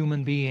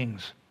human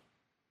beings.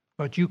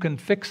 But you can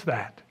fix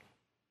that.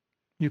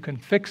 You can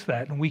fix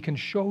that, and we can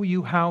show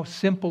you how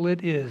simple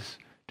it is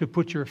to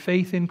put your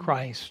faith in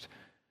Christ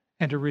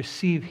and to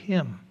receive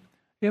Him.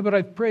 Yeah, but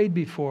I've prayed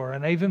before,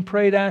 and I even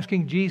prayed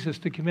asking Jesus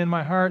to come in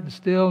my heart, and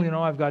still,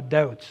 I've got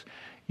doubts.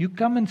 You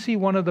come and see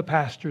one of the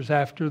pastors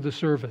after the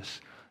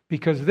service,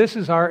 because this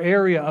is our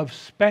area of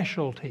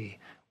specialty.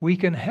 We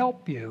can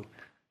help you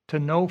to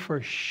know for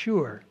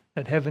sure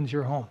that heaven's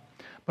your home.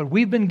 But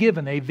we've been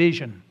given a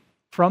vision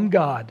from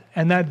God,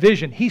 and that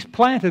vision, He's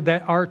planted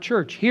our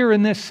church here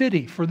in this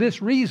city for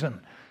this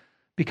reason,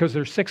 because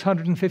there's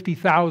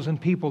 650,000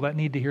 people that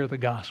need to hear the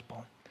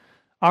gospel.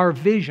 Our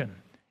vision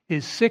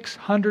is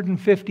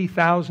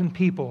 650,000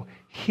 people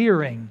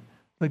hearing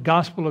the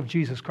gospel of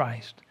Jesus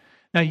Christ.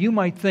 Now you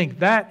might think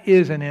that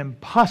is an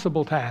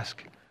impossible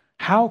task.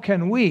 How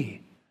can we,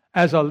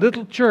 as a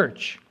little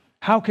church,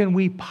 how can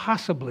we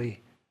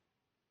possibly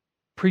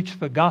preach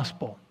the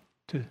gospel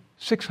to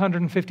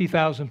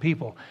 650,000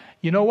 people?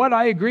 You know what?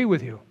 I agree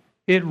with you.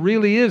 It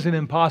really is an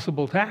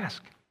impossible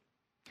task.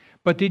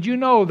 But did you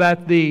know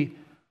that the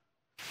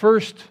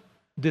first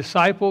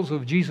disciples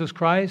of Jesus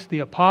Christ, the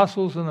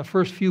apostles and the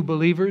first few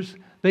believers,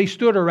 they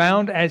stood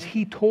around as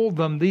He told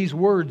them these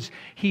words.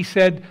 He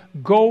said,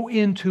 go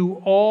into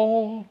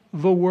all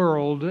the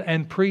world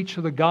and preach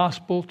the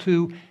gospel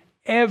to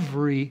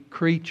every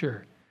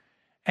creature.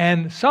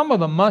 And some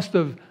of them must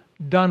have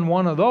done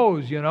one of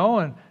those,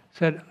 and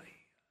said,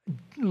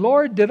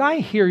 Lord, did I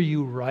hear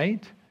you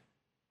right?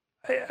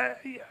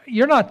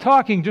 You're not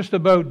talking just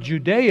about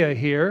Judea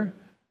here.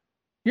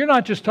 You're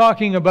not just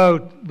talking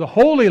about the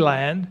Holy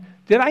Land.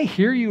 Did I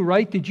hear you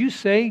right? Did you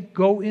say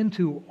go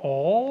into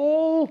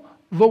all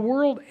the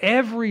world,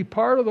 every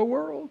part of the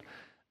world?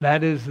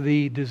 That is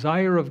the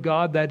desire of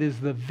God. That is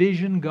the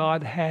vision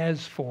God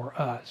has for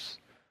us.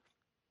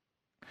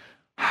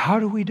 How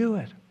do we do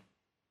it?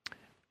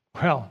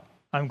 Well,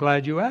 I'm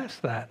glad you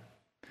asked that.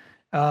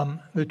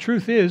 The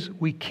truth is,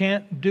 we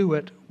can't do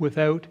it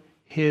without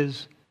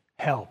His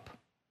help.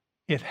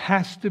 It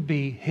has to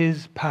be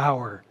His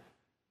power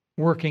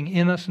working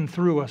in us and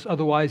through us,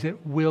 otherwise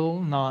it will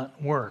not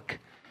work.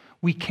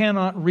 We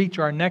cannot reach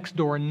our next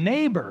door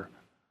neighbor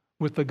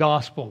with the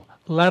gospel,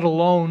 let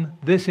alone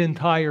this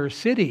entire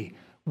city,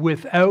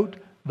 without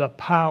the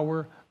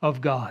power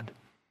of God.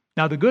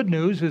 Now the good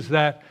news is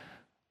that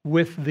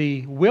with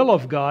the will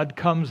of God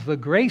comes the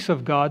grace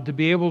of God to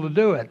be able to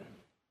do it.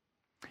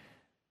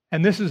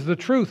 And this is the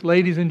truth,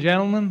 ladies and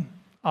gentlemen.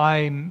 I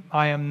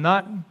am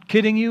not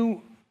kidding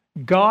you.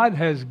 God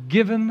has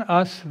given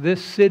us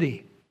this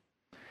city.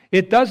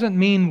 It doesn't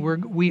mean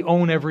we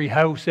own every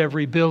house,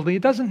 every building.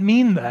 It doesn't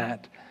mean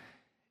that.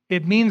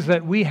 It means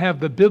that we have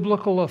the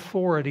biblical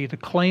authority to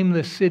claim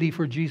this city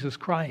for Jesus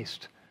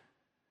Christ.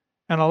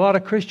 And a lot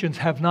of Christians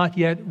have not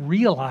yet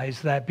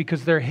realized that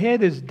because their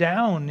head is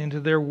down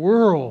into their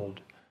world.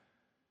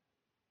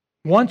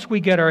 Once we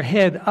get our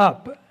head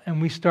up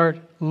and we start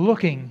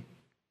looking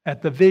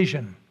at the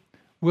vision,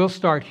 we'll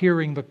start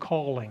hearing the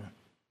calling,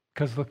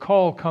 because the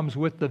call comes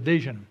with the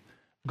vision.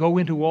 Go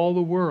into all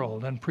the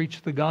world and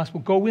preach the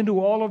gospel. Go into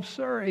all of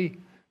Surrey,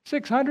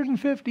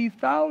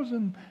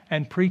 650,000,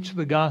 and preach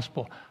the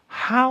gospel.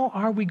 How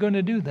are we going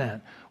to do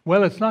that?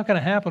 Well, it's not going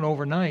to happen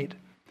overnight.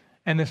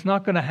 And it's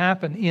not going to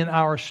happen in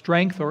our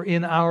strength or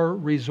in our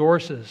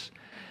resources.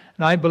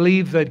 And I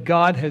believe that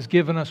God has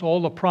given us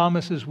all the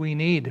promises we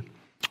need.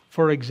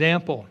 For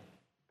example,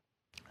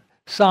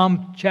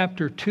 Psalm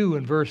chapter 2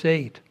 and verse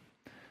 8.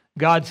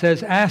 God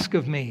says, "Ask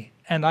of me,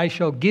 and I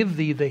shall give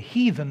thee the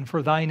heathen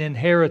for thine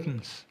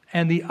inheritance,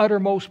 and the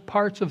uttermost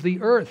parts of the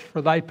earth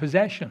for thy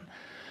possession."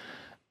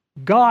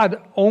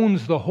 God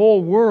owns the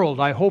whole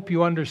world. I hope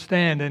you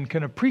understand and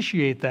can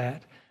appreciate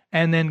that.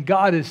 And then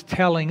God is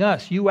telling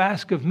us, you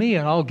ask of me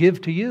and I'll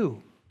give to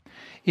you.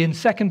 In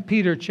 2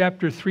 Peter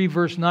chapter 3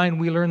 verse 9,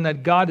 we learn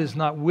that God is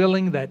not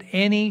willing that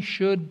any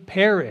should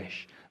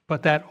perish,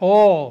 but that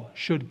all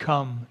should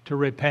come to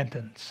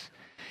repentance.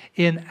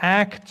 In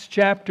Acts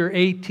chapter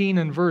 18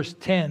 and verse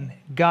 10,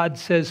 God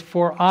says,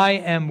 "For I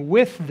am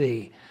with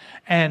thee,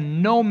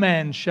 and no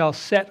man shall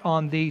set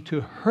on thee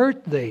to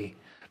hurt thee,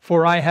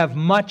 for I have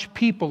much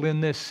people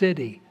in this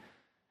city."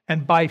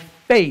 And by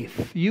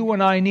faith, you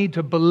and I need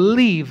to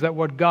believe that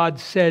what God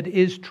said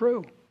is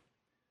true.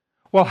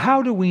 Well,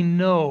 how do we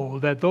know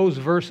that those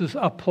verses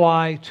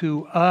apply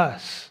to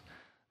us?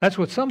 That's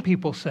what some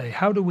people say.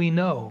 How do we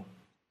know?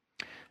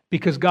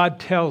 Because God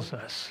tells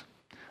us.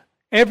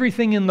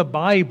 Everything in the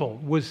Bible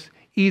was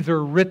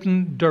either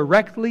written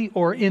directly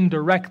or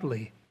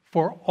indirectly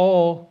for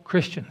all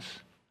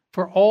Christians,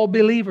 for all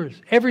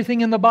believers.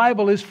 Everything in the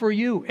Bible is for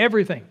you,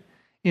 everything.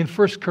 In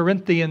 1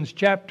 Corinthians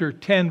chapter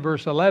 10,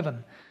 verse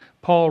 11,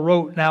 Paul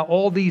wrote, "Now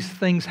all these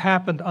things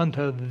happened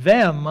unto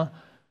them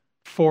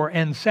for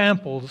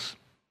ensamples,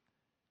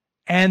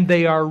 and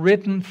they are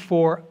written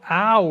for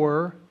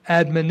our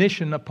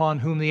admonition, upon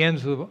whom the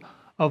ends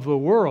of the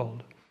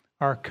world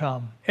are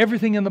come."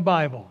 Everything in the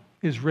Bible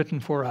is written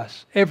for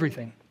us.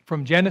 Everything.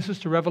 From Genesis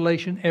to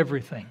Revelation,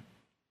 everything.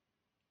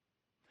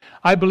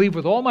 I believe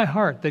with all my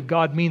heart that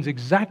God means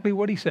exactly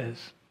what He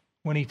says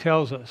when He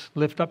tells us,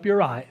 lift up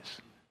your eyes,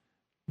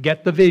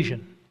 get the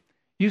vision.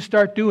 You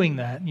start doing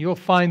that, and you'll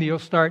find that you'll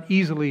start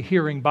easily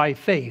hearing by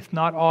faith,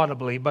 not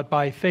audibly, but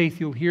by faith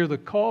you'll hear the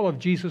call of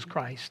Jesus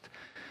Christ.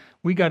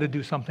 We got to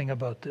do something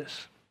about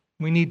this.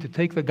 We need to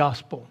take the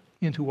gospel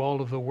into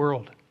all of the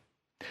world.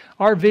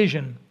 Our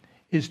vision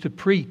is to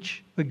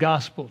preach the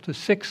gospel to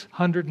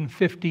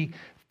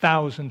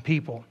 650,000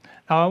 people.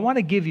 Now, I want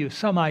to give you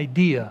some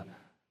idea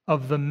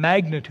of the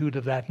magnitude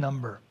of that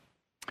number.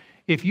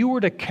 If you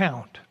were to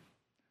count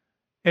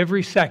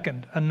every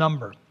second a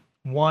number,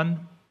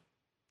 1,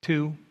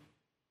 2,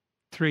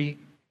 3,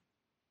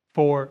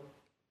 4,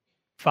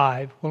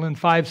 5. Well, in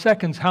 5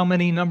 seconds, how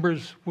many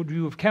numbers would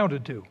you have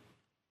counted to?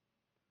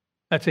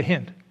 That's a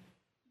hint.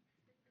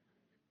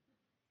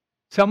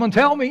 Someone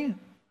tell me.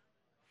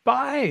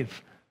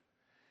 5.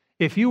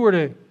 If you were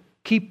to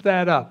keep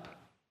that up,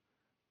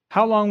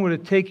 how long would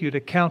it take you to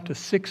count to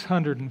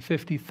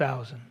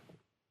 650,000?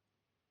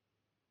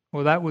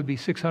 Well, that would be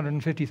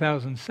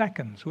 650,000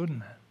 seconds,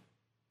 wouldn't it?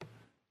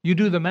 You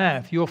do the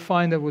math, you'll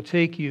find that it will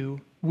take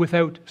you,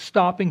 without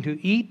stopping to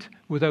eat,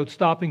 without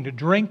stopping to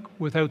drink,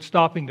 without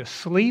stopping to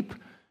sleep,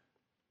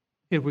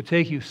 it would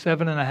take you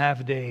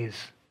 7.5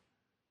 days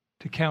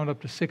to count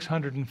up to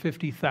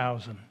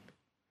 650,000.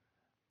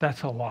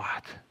 That's a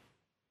lot.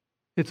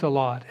 It's a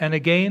lot. And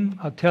again,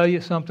 I'll tell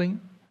you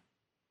something.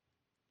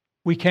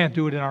 We can't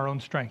do it in our own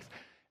strength.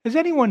 Has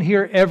anyone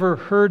here ever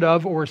heard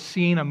of or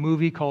seen a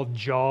movie called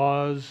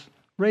Jaws?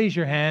 Raise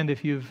your hand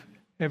if you've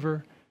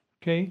ever.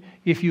 Okay?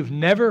 If you've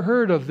never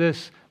heard of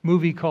this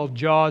movie called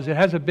Jaws, it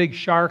has a big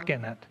shark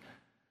in it.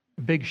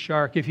 A big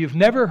shark. If you've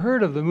never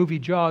heard of the movie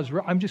Jaws,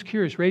 I'm just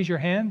curious, raise your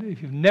hand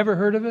if you've never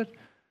heard of it.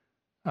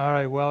 All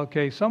right, well,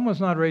 okay, someone's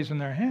not raising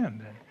their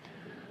hand then.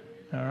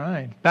 All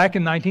right. Back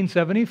in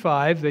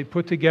 1975, they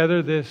put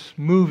together this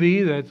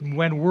movie that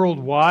went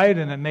worldwide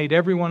and it made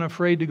everyone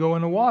afraid to go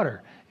in the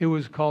water. It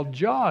was called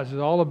Jaws. It's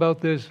all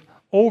about this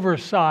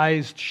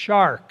oversized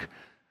shark.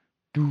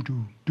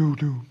 Do-do,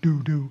 do-do,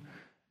 do-do.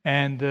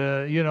 And,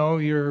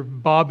 you're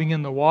bobbing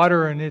in the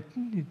water and it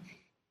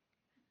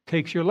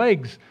takes your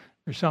legs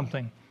or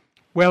something.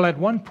 Well, at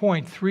one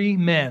point, 3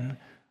 men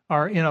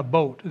are in a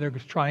boat. They're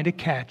trying to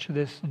catch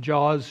this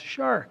Jaws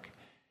shark.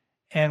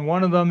 And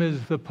one of them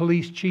is the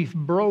police chief,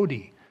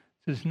 Brody.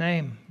 It's his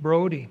name,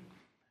 Brody.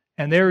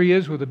 And there he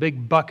is with a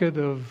big bucket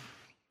of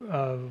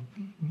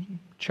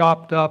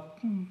chopped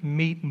up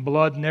meat and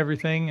blood and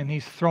everything, and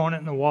he's throwing it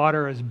in the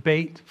water as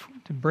bait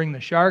to bring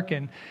the shark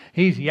in.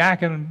 He's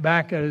yakking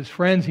back at his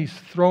friends. He's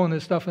throwing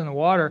this stuff in the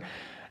water.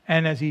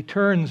 And as he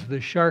turns,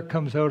 the shark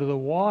comes out of the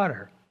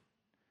water.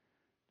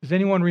 Does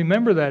anyone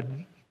remember that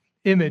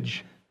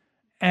image?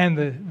 And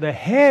the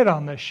head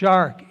on the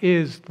shark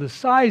is the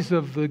size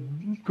of the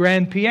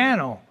grand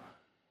piano.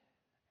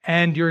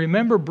 And do you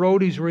remember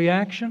Brody's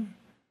reaction?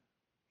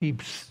 He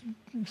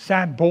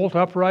sat bolt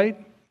upright,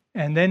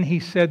 and then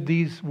he said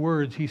these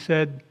words. He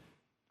said,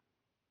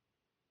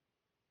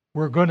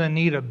 "We're going to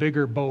need a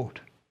bigger boat."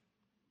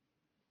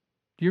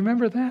 Do you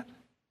remember that?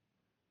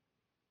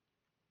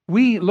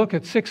 We look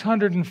at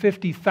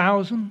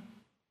 650,000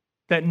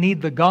 that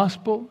need the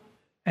gospel,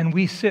 and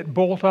we sit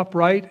bolt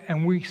upright,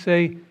 and we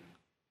say,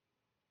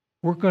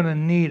 we're going to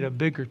need a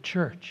bigger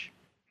church.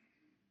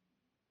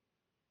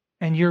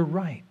 And you're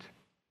right.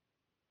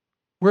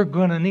 We're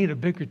going to need a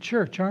bigger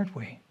church, aren't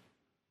we?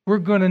 We're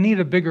going to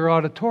need a bigger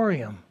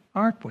auditorium,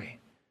 aren't we?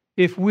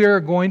 If we're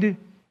going to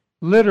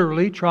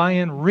literally try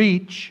and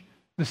reach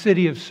the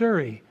city of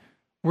Surrey.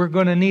 We're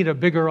going to need a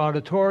bigger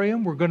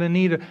auditorium. We're going to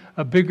need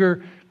a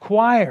bigger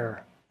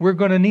choir. We're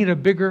going to need a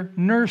bigger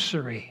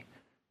nursery.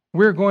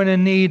 We're going to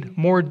need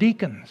more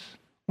deacons.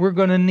 We're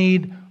going to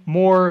need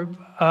more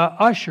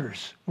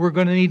ushers. We're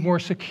going to need more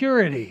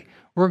security.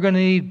 We're going to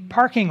need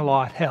parking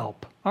lot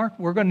help.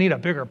 We're going to need a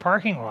bigger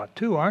parking lot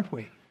too, aren't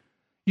we?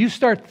 You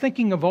start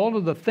thinking of all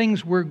of the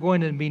things we're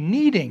going to be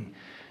needing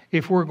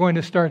if we're going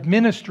to start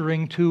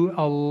ministering to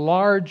a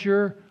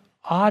larger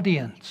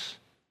audience.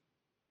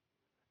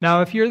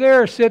 Now, if you're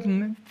there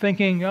sitting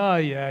thinking, oh,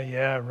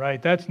 yeah,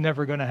 right, that's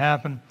never going to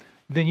happen,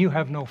 then you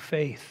have no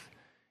faith.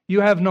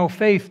 You have no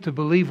faith to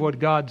believe what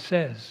God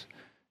says.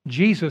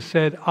 Jesus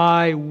said,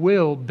 I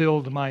will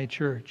build my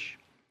church.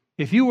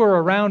 If you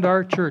were around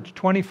our church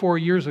 24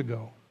 years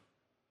ago,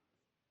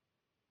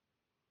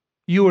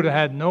 you would have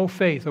had no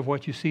faith of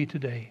what you see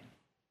today.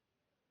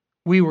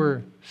 We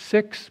were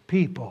 6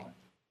 people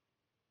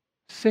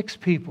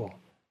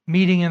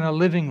meeting in a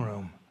living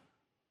room.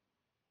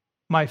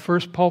 My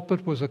first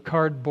pulpit was a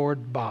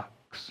cardboard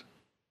box.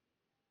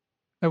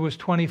 That was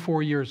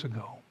 24 years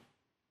ago.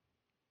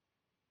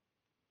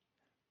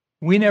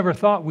 We never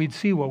thought we'd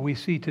see what we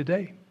see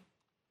today.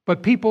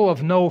 But people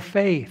of no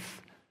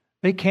faith,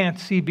 they can't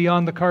see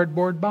beyond the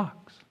cardboard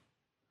box.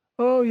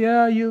 Oh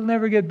yeah, you'll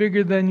never get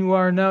bigger than you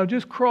are now.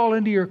 Just crawl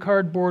into your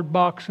cardboard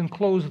box and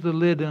close the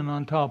lid in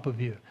on top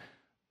of you.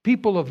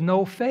 People of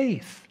no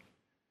faith.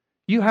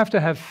 You have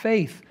to have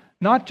faith,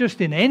 not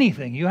just in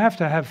anything. You have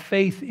to have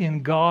faith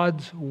in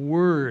God's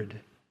Word,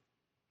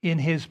 in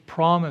His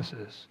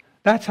promises.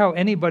 That's how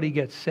anybody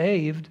gets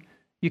saved.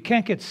 You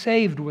can't get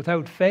saved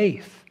without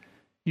faith.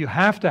 You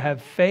have to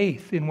have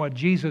faith in what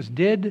Jesus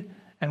did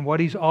and what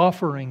He's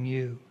offering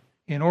you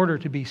in order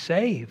to be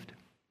saved.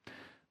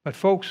 But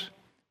folks,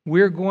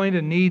 we're going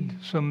to need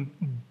some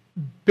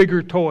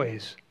bigger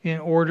toys in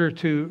order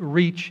to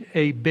reach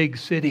a big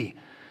city.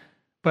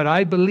 But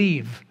I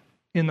believe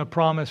in the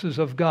promises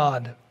of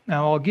God.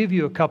 Now, I'll give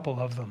you a couple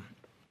of them.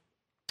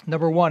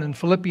 Number 1, in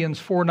Philippians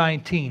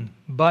 4:19,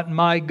 but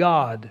my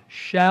God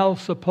shall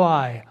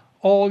supply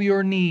all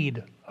your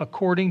need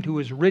according to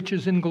His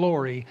riches in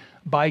glory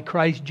by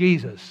Christ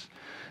Jesus.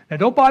 Now,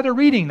 don't bother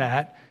reading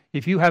that.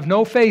 If you have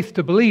no faith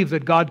to believe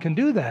that God can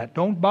do that,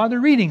 don't bother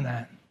reading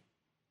that.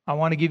 I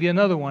want to give you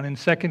another one in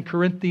 2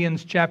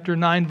 Corinthians chapter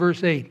 9,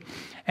 verse 8.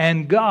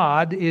 And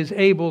God is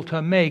able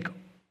to make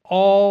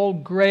all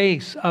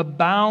grace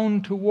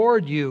abound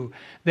toward you,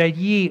 that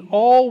ye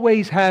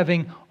always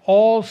having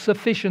all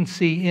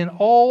sufficiency in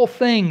all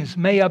things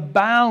may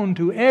abound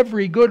to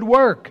every good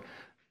work.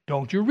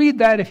 Don't you read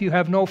that if you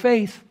have no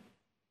faith.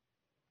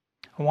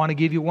 I want to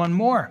give you one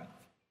more.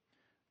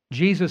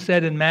 Jesus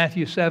said in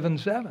Matthew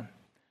 7:7,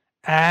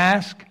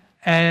 ask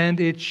and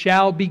it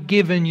shall be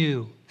given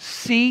you.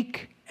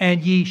 Seek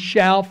and ye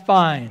shall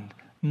find.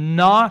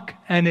 Knock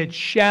and it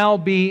shall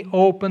be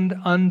opened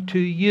unto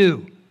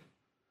you.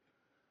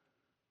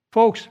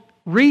 Folks,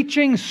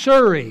 reaching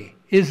Surrey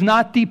is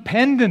not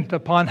dependent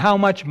upon how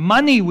much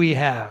money we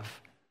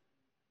have.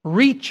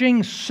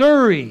 Reaching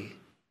Surrey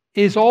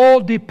is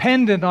all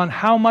dependent on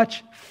how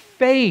much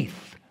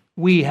faith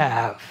we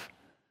have.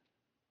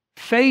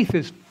 Faith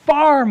is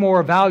far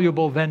more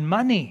valuable than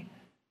money.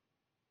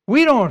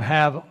 We don't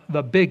have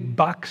the big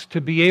bucks to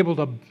be able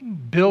to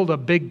build a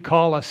big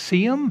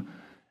coliseum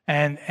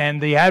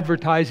and the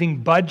advertising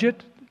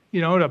budget,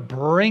 to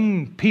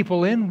bring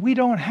people in. We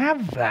don't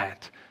have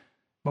that.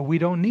 But we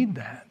don't need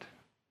that.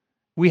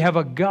 We have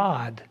a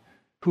God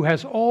who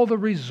has all the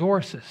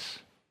resources,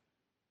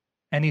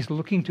 and He's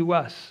looking to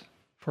us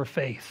for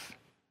faith.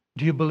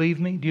 Do you believe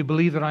me? Do you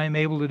believe that I am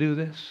able to do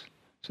this?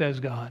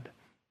 Says God.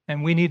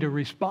 And we need to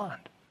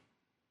respond.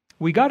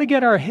 We got to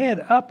get our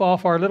head up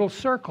off our little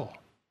circle.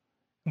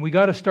 We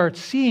got to start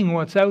seeing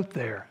what's out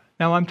there.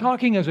 Now, I'm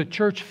talking as a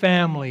church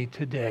family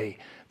today.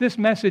 This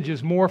message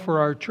is more for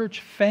our church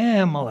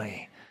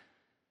family.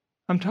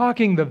 I'm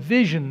talking the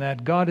vision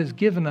that God has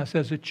given us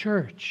as a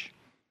church.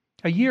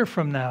 A year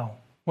from now,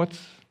 what's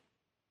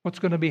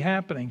going to be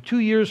happening? 2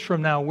 years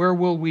from now, where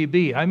will we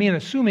be? I mean,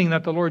 assuming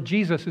that the Lord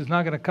Jesus is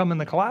not going to come in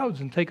the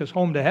clouds and take us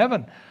home to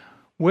heaven.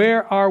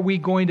 Where are we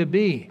going to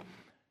be?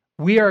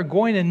 We are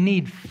going to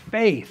need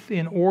faith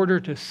in order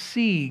to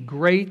see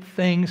great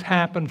things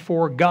happen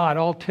for God.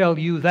 I'll tell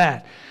you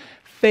that.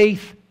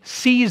 Faith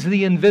sees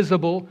the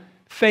invisible,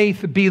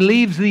 faith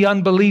believes the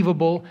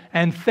unbelievable,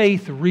 and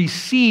faith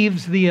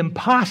receives the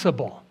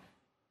impossible.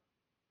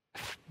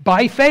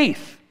 By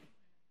faith.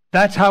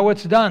 That's how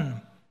it's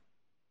done.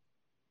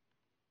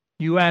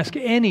 You ask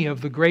any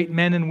of the great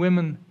men and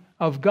women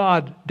of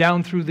God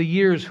down through the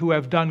years who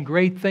have done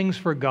great things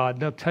for God,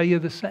 they'll tell you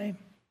the same.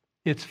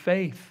 It's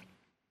faith.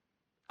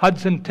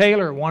 Hudson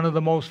Taylor, one of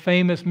the most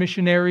famous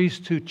missionaries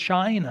to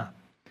China,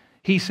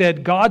 he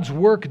said, God's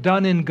work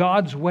done in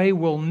God's way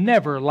will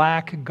never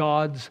lack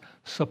God's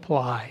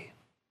supply.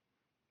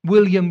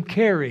 William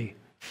Carey,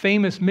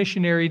 famous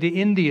missionary to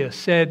India,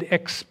 said,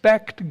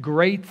 expect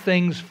great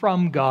things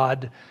from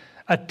God,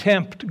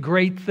 attempt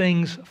great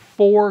things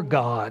for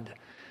God.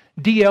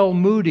 D.L.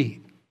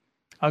 Moody,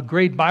 a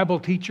great Bible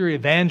teacher,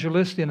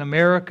 evangelist in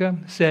America,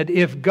 said,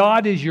 "If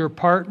God is your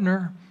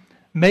partner,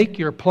 make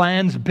your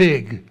plans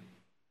big."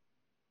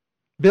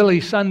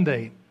 Billy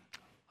Sunday,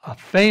 a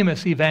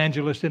famous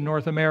evangelist in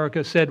North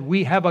America, said,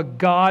 "We have a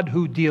God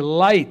who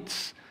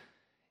delights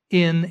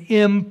in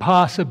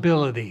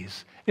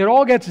impossibilities." It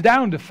all gets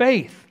down to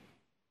faith.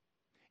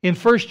 In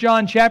 1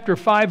 John chapter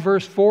 5,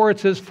 verse 4, it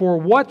says, "For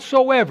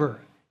whatsoever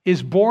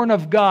is born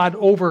of God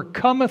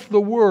overcometh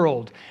the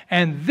world,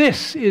 and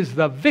this is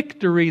the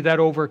victory that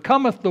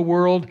overcometh the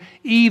world,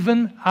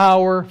 even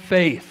our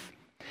faith."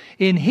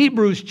 In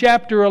Hebrews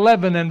chapter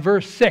 11 and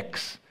verse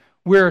 6,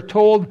 we're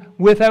told,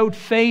 "Without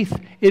faith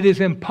it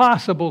is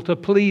impossible to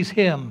please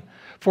Him.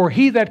 For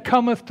he that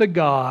cometh to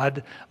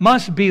God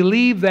must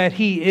believe that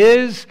He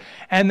is,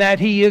 and that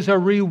He is a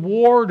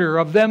rewarder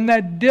of them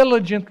that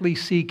diligently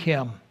seek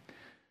Him."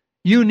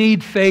 You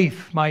need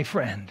faith, my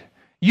friend.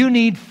 You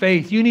need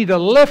faith. You need to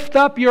lift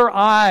up your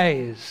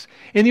eyes.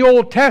 In the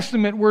Old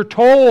Testament, we're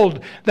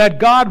told that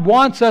God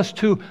wants us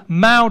to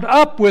mount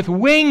up with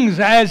wings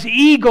as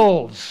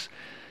eagles.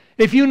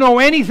 If you know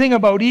anything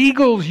about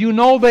eagles, you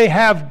know they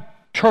have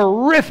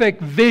terrific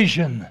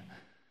vision.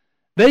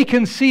 They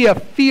can see a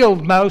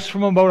field mouse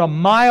from about a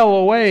mile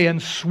away and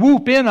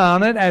swoop in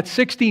on it at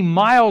 60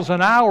 miles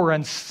an hour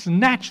and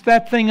snatch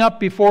that thing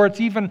up before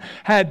it's even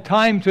had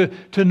time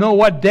to know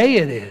what day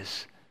it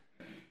is.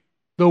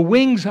 The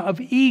wings of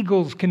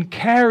eagles can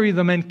carry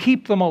them and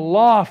keep them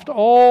aloft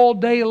all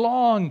day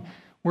long.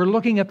 We're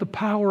looking at the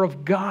power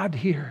of God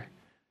here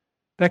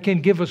that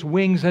can give us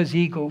wings as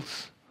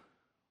eagles.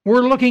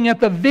 We're looking at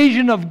the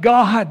vision of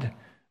God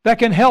that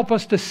can help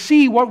us to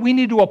see what we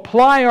need to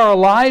apply our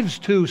lives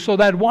to, so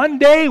that one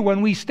day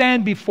when we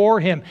stand before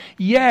Him,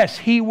 yes,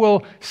 He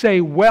will say,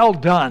 "Well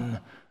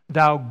done,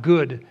 thou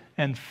good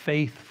and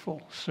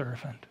faithful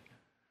servant."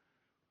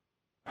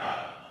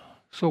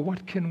 So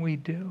what can we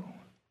do?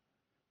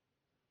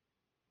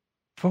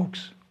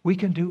 Folks, we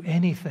can do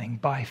anything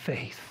by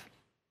faith.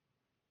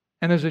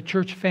 And as a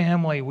church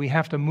family, we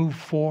have to move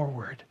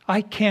forward.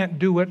 I can't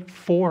do it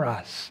for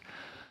us.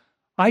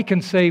 I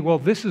can say, well,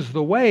 this is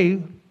the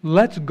way,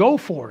 let's go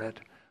for it.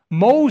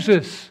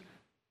 Moses,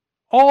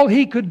 all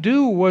he could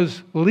do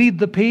was lead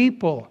the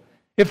people.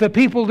 If the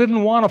people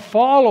didn't want to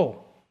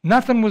follow,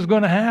 nothing was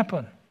going to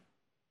happen.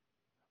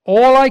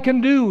 All I can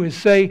do is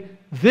say,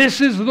 this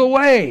is the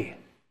way.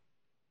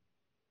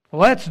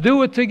 Let's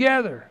do it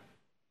together.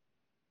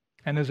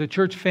 And as a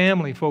church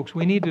family, folks,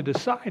 we need to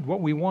decide what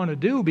we want to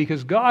do,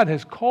 because God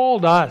has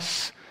called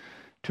us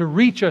to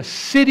reach a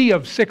city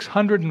of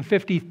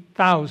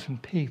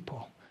 650,000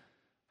 people.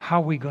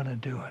 How are we going to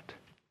do it?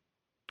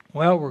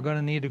 Well, we're going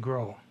to need to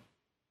grow.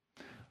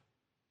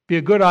 Be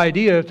a good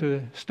idea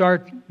to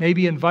start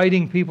maybe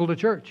inviting people to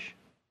church.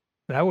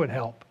 That would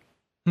help.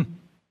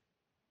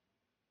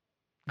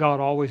 God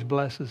always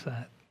blesses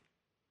that.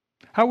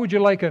 How would you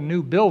like a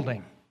new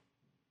building?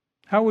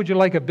 How would you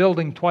like a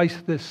building twice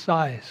this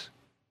size,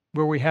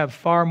 where we have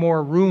far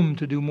more room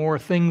to do more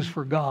things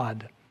for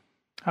God?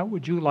 How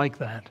would you like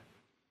that?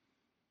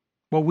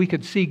 Well, we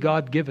could see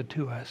God give it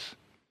to us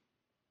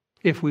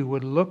if we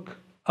would look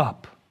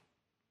up,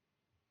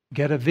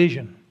 get a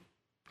vision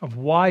of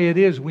why it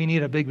is we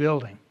need a big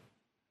building.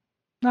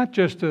 Not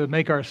just to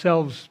make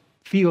ourselves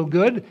feel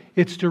good,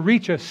 it's to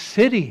reach a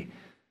city.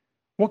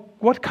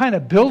 What kind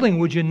of building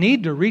would you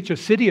need to reach a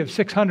city of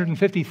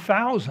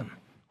 650,000?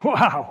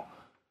 Wow!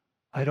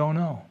 I don't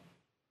know.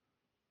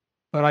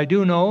 But I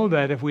do know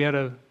that if we had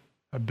a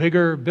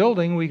bigger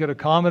building, we could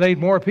accommodate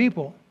more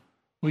people.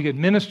 We could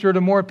minister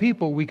to more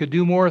people. We could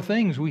do more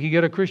things. We could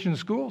get a Christian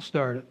school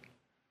started.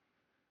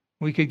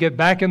 We could get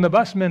back in the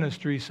bus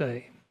ministry,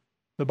 say.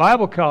 The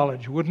Bible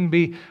college wouldn't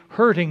be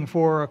hurting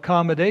for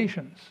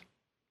accommodations.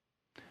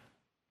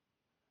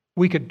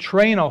 We could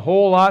train a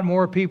whole lot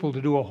more people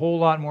to do a whole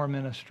lot more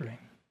ministry.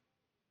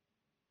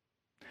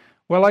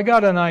 Well, I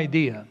got an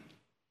idea.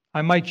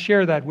 I might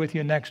share that with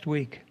you next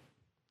week.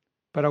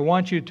 But I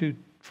want you to,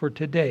 for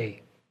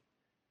today,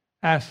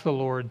 ask the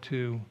Lord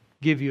to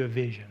give you a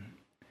vision.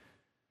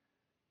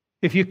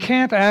 If you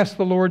can't ask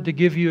the Lord to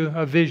give you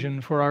a vision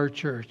for our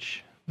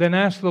church, then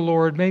ask the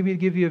Lord maybe to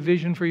give you a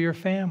vision for your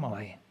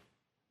family.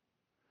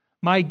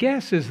 My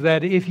guess is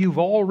that if you've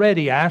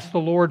already asked the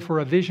Lord for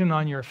a vision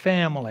on your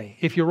family,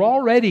 if you're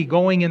already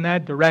going in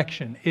that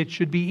direction, it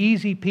should be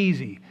easy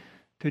peasy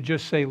to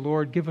just say,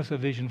 Lord, give us a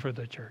vision for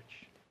the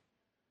church.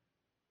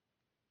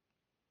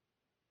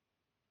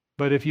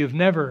 But if you've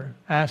never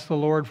asked the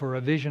Lord for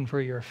a vision for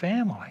your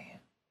family,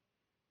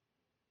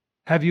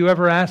 have you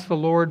ever asked the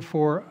Lord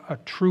for a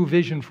true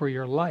vision for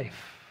your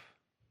life?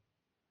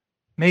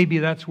 Maybe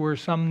that's where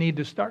some need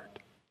to start.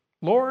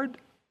 Lord,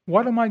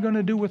 what am I going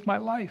to do with my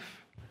life?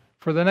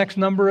 For the next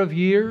number of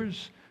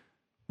years,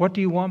 what do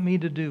you want me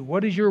to do?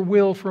 What is your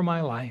will for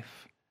my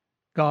life?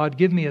 God,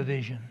 give me a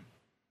vision.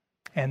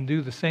 And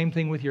do the same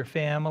thing with your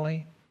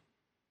family.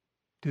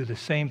 Do the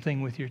same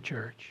thing with your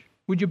church.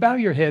 Would you bow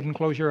your head and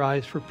close your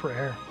eyes for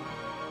prayer?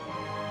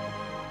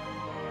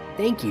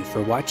 Thank you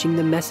for watching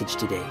the message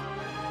today.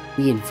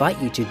 We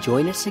invite you to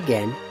join us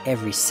again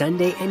every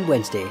Sunday and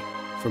Wednesday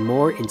for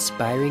more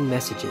inspiring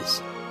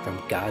messages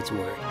from God's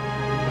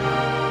Word.